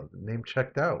Seinfeld, name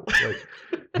checked out. Like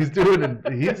he's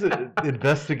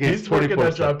investigates He's working 24/7.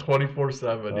 that job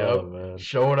 24/7. Oh, Yep, man.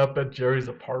 showing up at Jerry's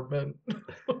apartment.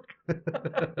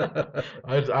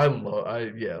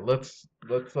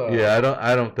 Let's Yeah,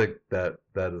 I don't think that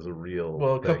is a real.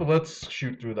 Well, thing. let's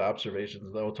shoot through the observations,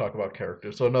 and then we'll talk about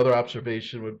characters. So another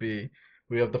observation would be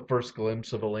we have the first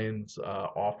glimpse of Elaine's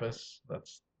office.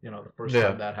 That's the first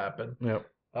time that happened. Yep.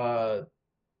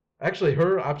 Actually,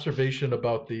 her observation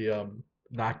about the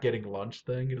not getting lunch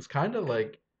thing is kind of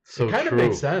like So it kind of true.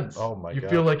 makes sense. Oh my You God.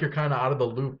 feel like you're kind of out of the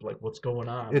loop, like what's going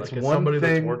on. It's like, as one somebody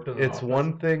thing. That's worked in an It's office.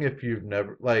 one thing if you've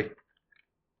never like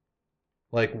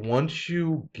once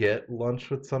you get lunch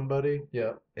with somebody,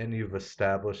 Yeah. and you've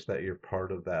established that you're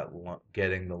part of that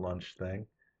getting the lunch thing,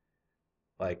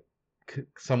 like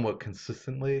somewhat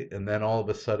consistently, and then all of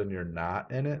a sudden you're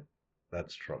not in it.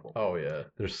 That's trouble. Oh yeah.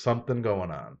 There's something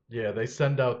going on. Yeah, they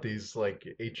send out these like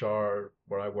HR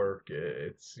where I work.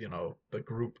 It's the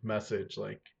group message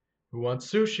like, "Who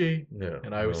wants sushi?" Yeah.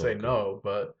 And I always say no,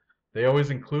 but they always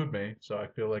include me, so I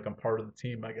feel like I'm part of the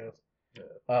team, I guess.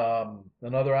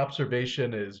 Another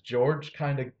observation is George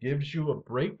kind of gives you a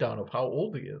breakdown of how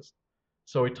old he is.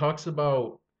 So he talks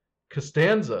about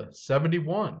Costanza,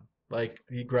 71. Like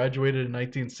he graduated in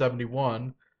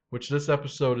 1971, which this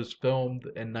episode is filmed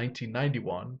in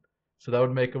 1991. So that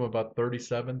would make him about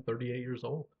 37, 38 years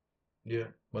old Yeah.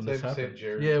 when this happened.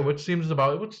 Jerry. Yeah, which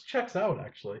checks out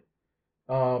actually.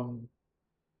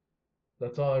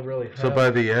 That's all I really have. So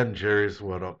by the end, Jerry's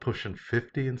pushing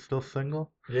 50 and still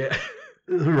single, Yeah.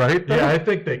 right? Yeah, I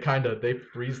think they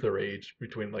freeze their age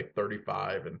between like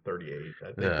 35 and 38. I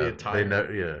think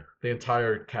the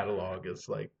entire catalog is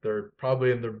like they're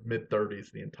probably in their mid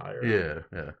 30s the entire.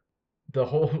 Yeah.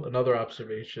 Another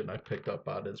observation I picked up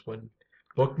on is when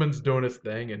Bookman's doing his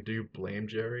thing, and do you blame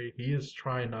Jerry? He is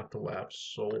trying not to laugh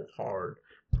so hard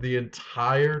the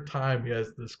entire time. He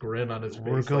has this grin on his face.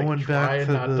 We're going like, back trying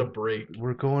to not to break.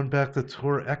 We're going back to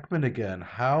Tor Ekman again.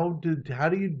 How do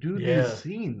you do these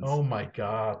scenes? Oh my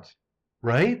God.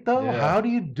 Right though?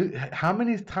 Yeah. How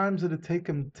many times did it take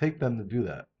them to do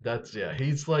that?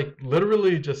 He's like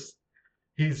literally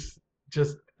he's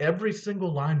just every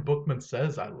single line Bookman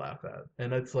says I laugh at.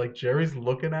 And it's like Jerry's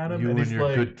looking at him You and and he's your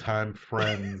like good time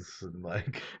friends and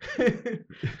like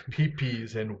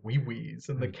pee-pees and wee-wees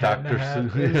and the And cat in Dr. the hat.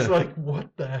 Seuss, It's yeah. like what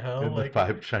the hell? and the Like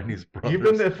 5 Chinese brothers.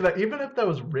 even if that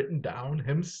was written down,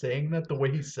 him saying that the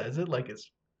way he says it, like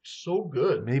it's so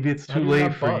good. Maybe it's Not too even late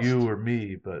that for bust. you or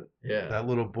me, but Yeah. that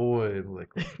little boy,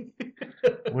 like,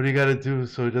 what do you got to do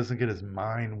so he doesn't get his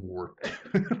mind warped?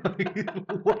 Like,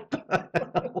 what the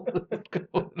hell is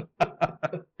going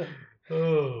on?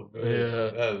 Oh man, Yeah.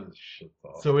 that is shit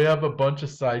awesome. So we have a bunch of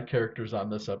side characters on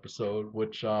this episode,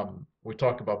 which we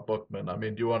talk about Bookman. I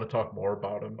mean, do you want to talk more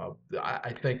about him?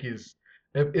 I think he's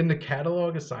in the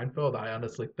catalog of Seinfeld. I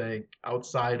honestly think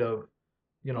outside of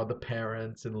the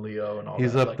parents and Leo and all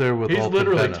He's that, up there with he's Alton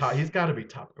literally Bennis. he's got to be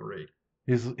top 3.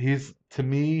 He's to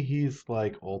me, he's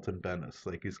like Alton Bennis.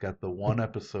 Like he's got the one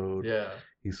episode. Yeah.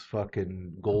 He's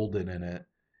fucking golden in it.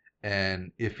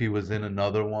 And if he was in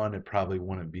another one, it probably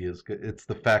wouldn't be as good. It's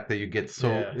the fact that you get it's so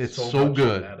much in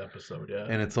good, that episode. Yeah.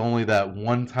 and it's only that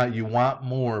one time. You want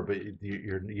more, but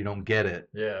you don't get it.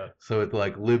 Yeah. So it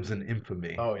like lives in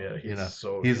infamy. Oh yeah. He's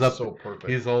up. so perfect.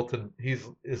 He's Alton. He's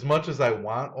as much as I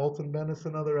want Alton Bennis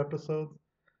in other episodes.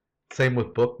 Same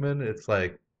with Bookman. It's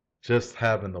like just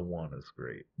having the one is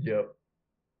great. Yep.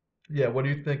 Yeah. What do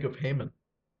you think of Heyman?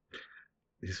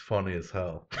 He's funny as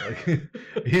hell. Like,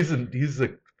 he's a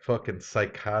fucking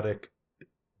psychotic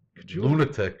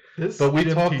lunatic. But we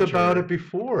gym talked teacher- about it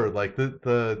before, like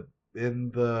the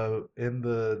in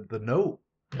the note.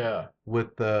 Yeah. With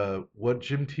what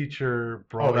gym teacher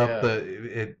brought Oh, up yeah.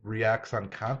 it reacts on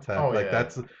contact. Oh, like yeah.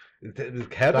 that's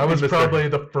That was probably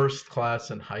the first class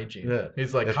in hygiene. Yeah.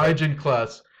 He's like, If hygiene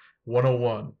class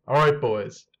 101. All right,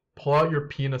 boys, pull out your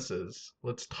penises.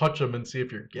 Let's touch them and see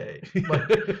if you're gay.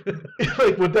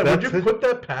 Like would you put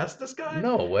that past this guy?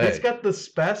 No way. He's got the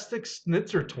spastic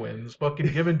Schnitzer twins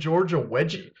fucking giving George a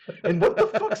wedgie. And what the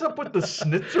fuck's up with the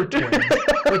Schnitzer twins?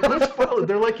 Like who's following?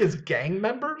 They're like his gang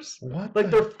members? What? Like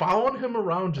they're following him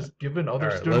around just giving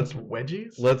other students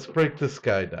wedgies? Let's break this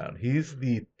guy down. He's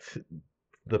the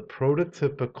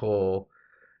prototypical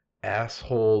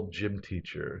asshole gym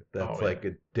teacher that's like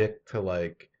a dick to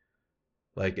like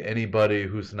anybody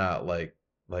who's not like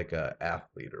a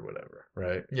athlete or whatever,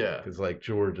 right? Yeah. Because like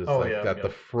George is got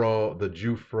the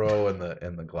Jew fro and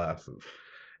the glasses,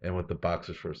 and with the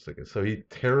boxer shorts sticking. So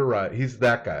he's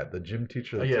that guy, the gym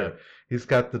teacher. He's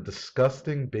got the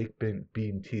disgusting baked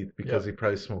bean teeth because he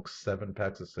probably smokes 7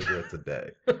 packs of cigarettes a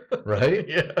day, right?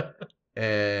 Yeah.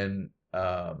 And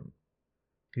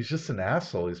he's just an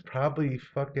asshole. He's probably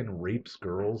fucking rapes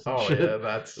girls and shit. Yeah,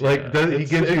 that's like he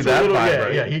gives you that vibe,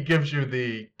 right? Yeah, he gives you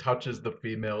the touches the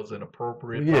females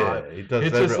inappropriate vibe. Yeah, he does.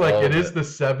 It's just like it is the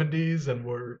 70s, and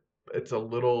it's a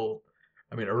little.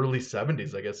 I mean, early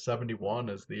 70s. I guess 71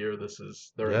 is the year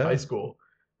they're in high school.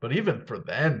 But even for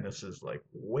them, this is like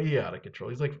way out of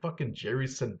control. He's like fucking Jerry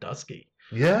Sandusky.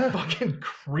 Yeah. Fucking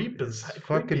creep as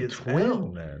fucking twin, hell.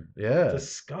 Man. Yeah.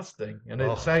 Disgusting. And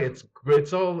it's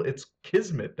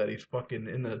kismet that he's fucking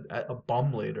in a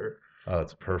bum later. Oh,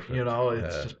 it's perfect. You know,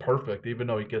 it's just perfect. Even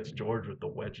though he gets George with the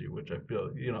wedgie, which I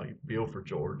feel, you feel for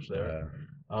George there.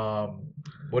 Yeah.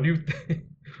 What do you think?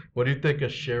 What do you think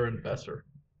of Sharon Besser?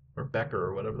 Or Becker,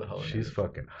 or whatever the hell. She's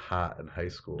fucking hot in high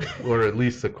school, or at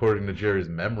least according to Jerry's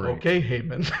memory. Okay,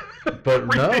 Heyman. But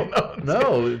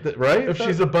no, right? If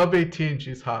she's above 18,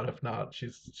 she's hot. If not,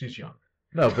 she's young.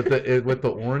 No, but with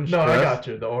the orange. No, dress, I got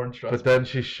you. The orange dress. But then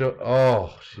she's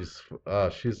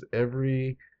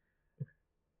every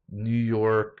New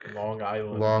York, Long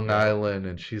Island,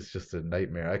 and she's just a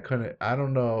nightmare. I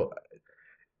don't know.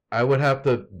 I would have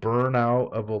to burn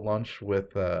out of a lunch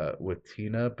with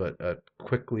Tina, but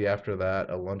quickly after that,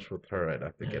 a lunch with her, I'd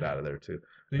have to get out of there too.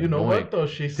 You know what though?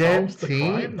 She solves the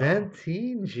crime.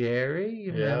 Dentine,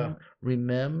 Jerry.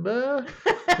 Remember?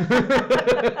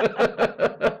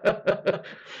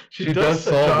 She does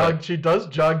jog. She does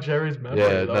jog Jerry's memory.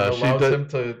 Yeah, no, she allows him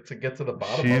to get to the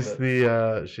bottom of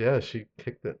it. She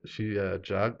kicked it. She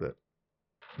jogged it.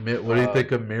 What do you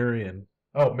think of Marion?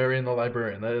 Oh, Marion the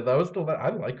librarian. That was I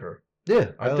like her.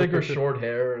 Yeah, I dig her short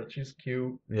hair. She's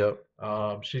cute. Yep.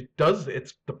 She does.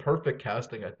 It's the perfect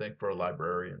casting, I think, for a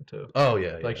librarian too. Oh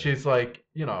yeah. Like she's like,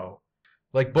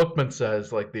 like Bookman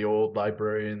says, like the old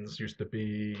librarians used to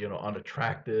be,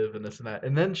 unattractive and this and that,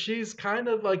 and then she's kind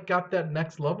of like got that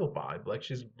next level vibe. Like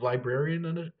she's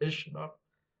librarian-ish enough,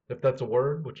 if that's a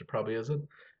word, which it probably isn't.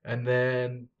 And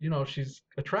then she's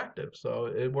attractive, so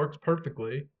it works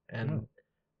perfectly. And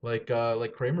like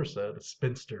Kramer said, a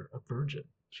spinster, a virgin.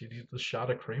 She used a shot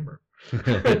of Kramer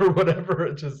or whatever.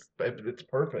 It's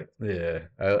perfect. Yeah,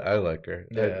 I like her.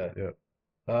 Yeah.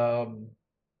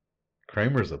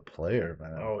 Kramer's a player,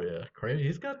 man. Oh yeah, Kramer.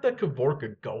 He's got that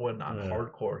Kavorka going on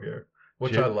hardcore here,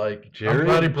 which I like. Jerry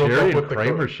and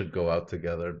Kramer should go out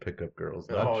together and pick up girls,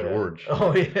 not George. Yeah.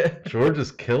 Oh yeah. George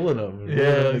is killing them.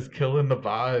 Yeah, he's killing the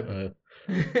vibe.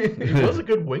 He was a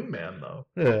good wingman though.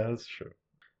 Yeah, that's true.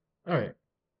 All right.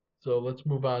 So let's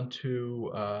move on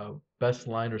to best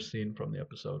line or scene from the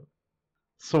episode.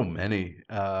 So many.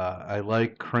 I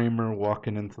like Kramer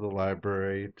walking into the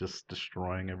library, just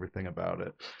destroying everything about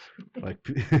it. Like,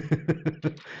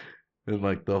 and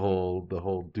like the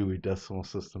whole Dewey Decimal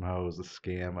System, how it was a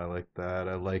scam. I like that.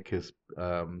 I like his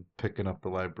picking up the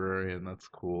librarian. That's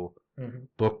cool. Mm-hmm.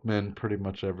 Bookman, pretty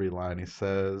much every line he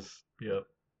says. Yep.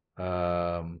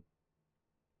 The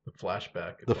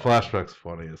flashback. The flashback's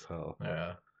funny as hell.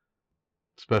 Yeah.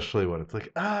 Especially when it's like,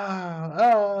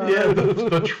 Yeah,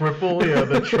 the triple. Yeah,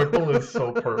 the triple is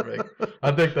so perfect.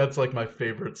 I think that's like my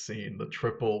favorite scene, the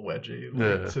triple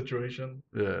wedgie situation.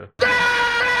 Yeah.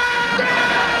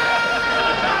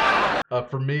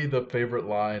 For me, the favorite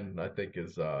line, I think,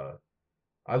 is I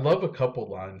love a couple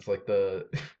lines. Like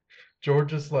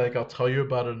George is like, I'll tell you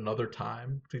about it another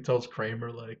time. He tells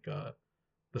Kramer, like,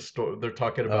 the story they're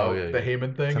talking about the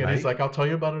Heyman thing, tonight? And he's like, I'll tell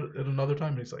you about it at another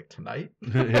time. And he's like, tonight?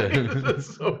 I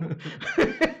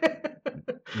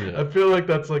feel like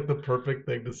that's like the perfect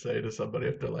thing to say to somebody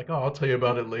if they're like, oh, I'll tell you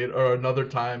about it later or another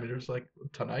time, and you're just like,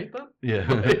 tonight then? Yeah.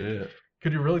 Yeah.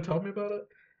 Could you really tell me about it?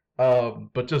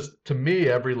 But just to me,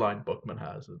 every line Bookman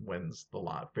has wins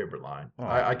the favorite line. Oh,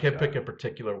 I can't pick a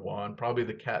particular one. Probably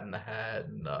the Cat in the Hat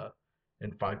and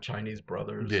Five Chinese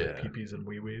Brothers, and Peepees and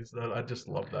Wee Wees. I just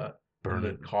love that.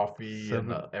 burning coffee and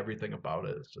seven- everything about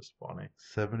it is just funny.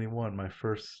 71, my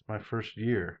first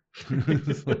year.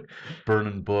 It's like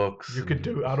burning books. You could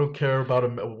do. I don't care about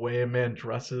a way a man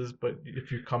dresses, but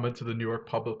if you come into the New York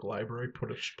Public Library,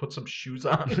 put some shoes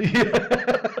on.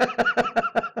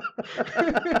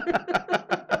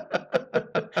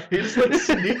 He just like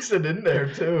sneaks it in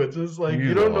there too. It's just like He's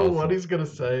you don't know awesome. what he's gonna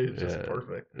say. It's just Yeah,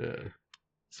 perfect. Yeah.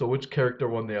 So which character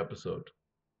won the episode?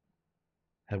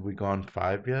 Have we gone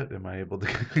 5 yet? Am I able to?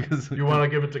 You want to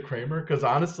give it to Kramer? Because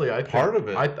honestly, I think, Part of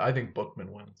it. I think Bookman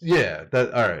wins. Yeah.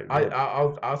 That. All right.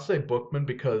 I'll say Bookman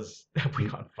because have we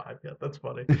gone 5 yet? That's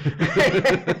funny.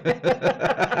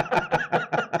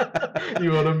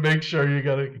 You want to make sure you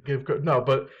gotta give no,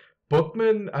 but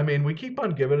Bookman. I mean, we keep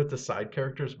on giving it to side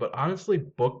characters, but honestly,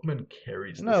 Bookman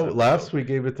carries. This No, episode. last we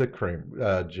gave it to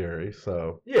Jerry.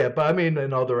 So Yeah, but I mean,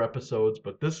 in other episodes,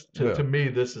 but this to me,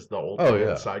 this is the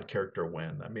ultimate side character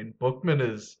win. I mean, Bookman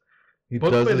is. he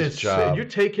does Bookman his is. job. You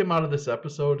take him out of this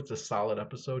episode, it's a solid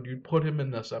episode. You put him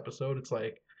in this episode, it's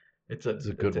like. It's a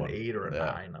good one. 8 or a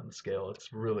 9 on the scale.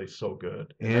 It's really so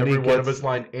good. And every he one of gets- his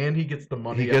line, and he gets the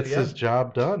money. He at gets the his end.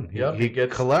 job done. Yep, he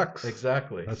gets collects.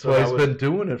 Exactly. That's So why that he's was- been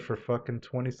doing it for fucking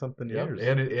 20-something Yep, years.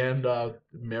 and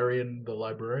Marion, the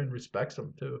librarian, respects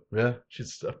him too. Yeah.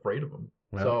 She's afraid of him.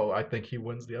 Yeah. So I think he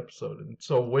wins the episode. And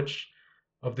so, which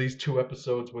of these 2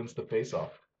 episodes wins the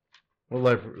face-off? Well,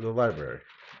 the library.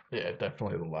 Yeah,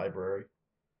 definitely the library.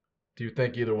 Do you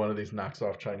think either one of these knocks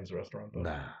off Chinese Restaurant? Though?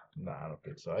 Nah. Nah, I don't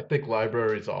think so. I think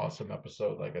Library is an awesome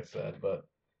episode, like I said, but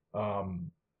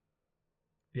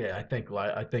yeah, I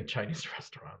think Chinese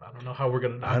Restaurant. I don't know how we're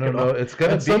gonna knock I don't it know. off. It's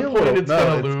gonna At be some a point little- it's no,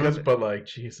 gonna it's lose, gonna- but like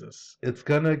Jesus. It's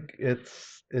gonna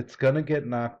get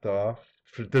knocked off.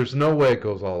 There's no way it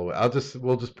goes all the way.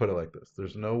 We'll just put it like this.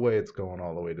 There's no way it's going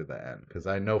all the way to the end because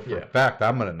I know for a fact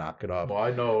I'm gonna knock it off. Well,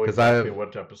 I know 'Cause I exactly have-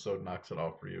 what episode knocks it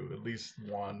off for you. At least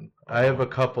one. I have a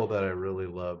couple that I really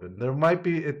love, and there might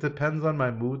be. It depends on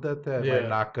my mood that day. I Yeah. might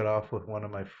knock it off with one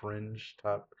of my fringe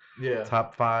top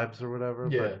 5s or whatever.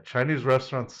 Yeah. But Chinese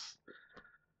Restaurants,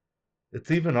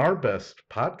 it's even our best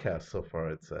podcast so far.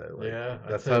 I'd say. Like, Yeah, I'd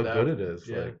that's say how that. good it is.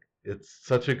 Yeah. Like it's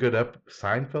such a good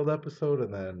Seinfeld episode,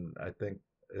 and then I think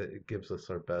it gives us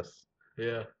our best.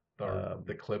 Yeah.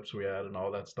 The clips we had and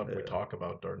all that stuff we talk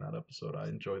about during that episode, I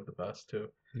enjoyed the best too.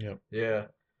 Yep. Yeah.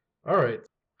 All right.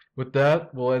 With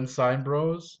that, we'll end Sign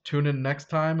Bros. Tune in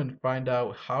next time and find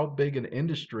out how big an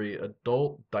industry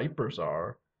adult diapers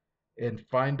are, and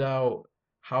find out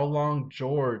how long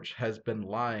George has been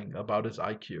lying about his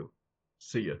IQ.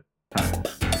 See ya.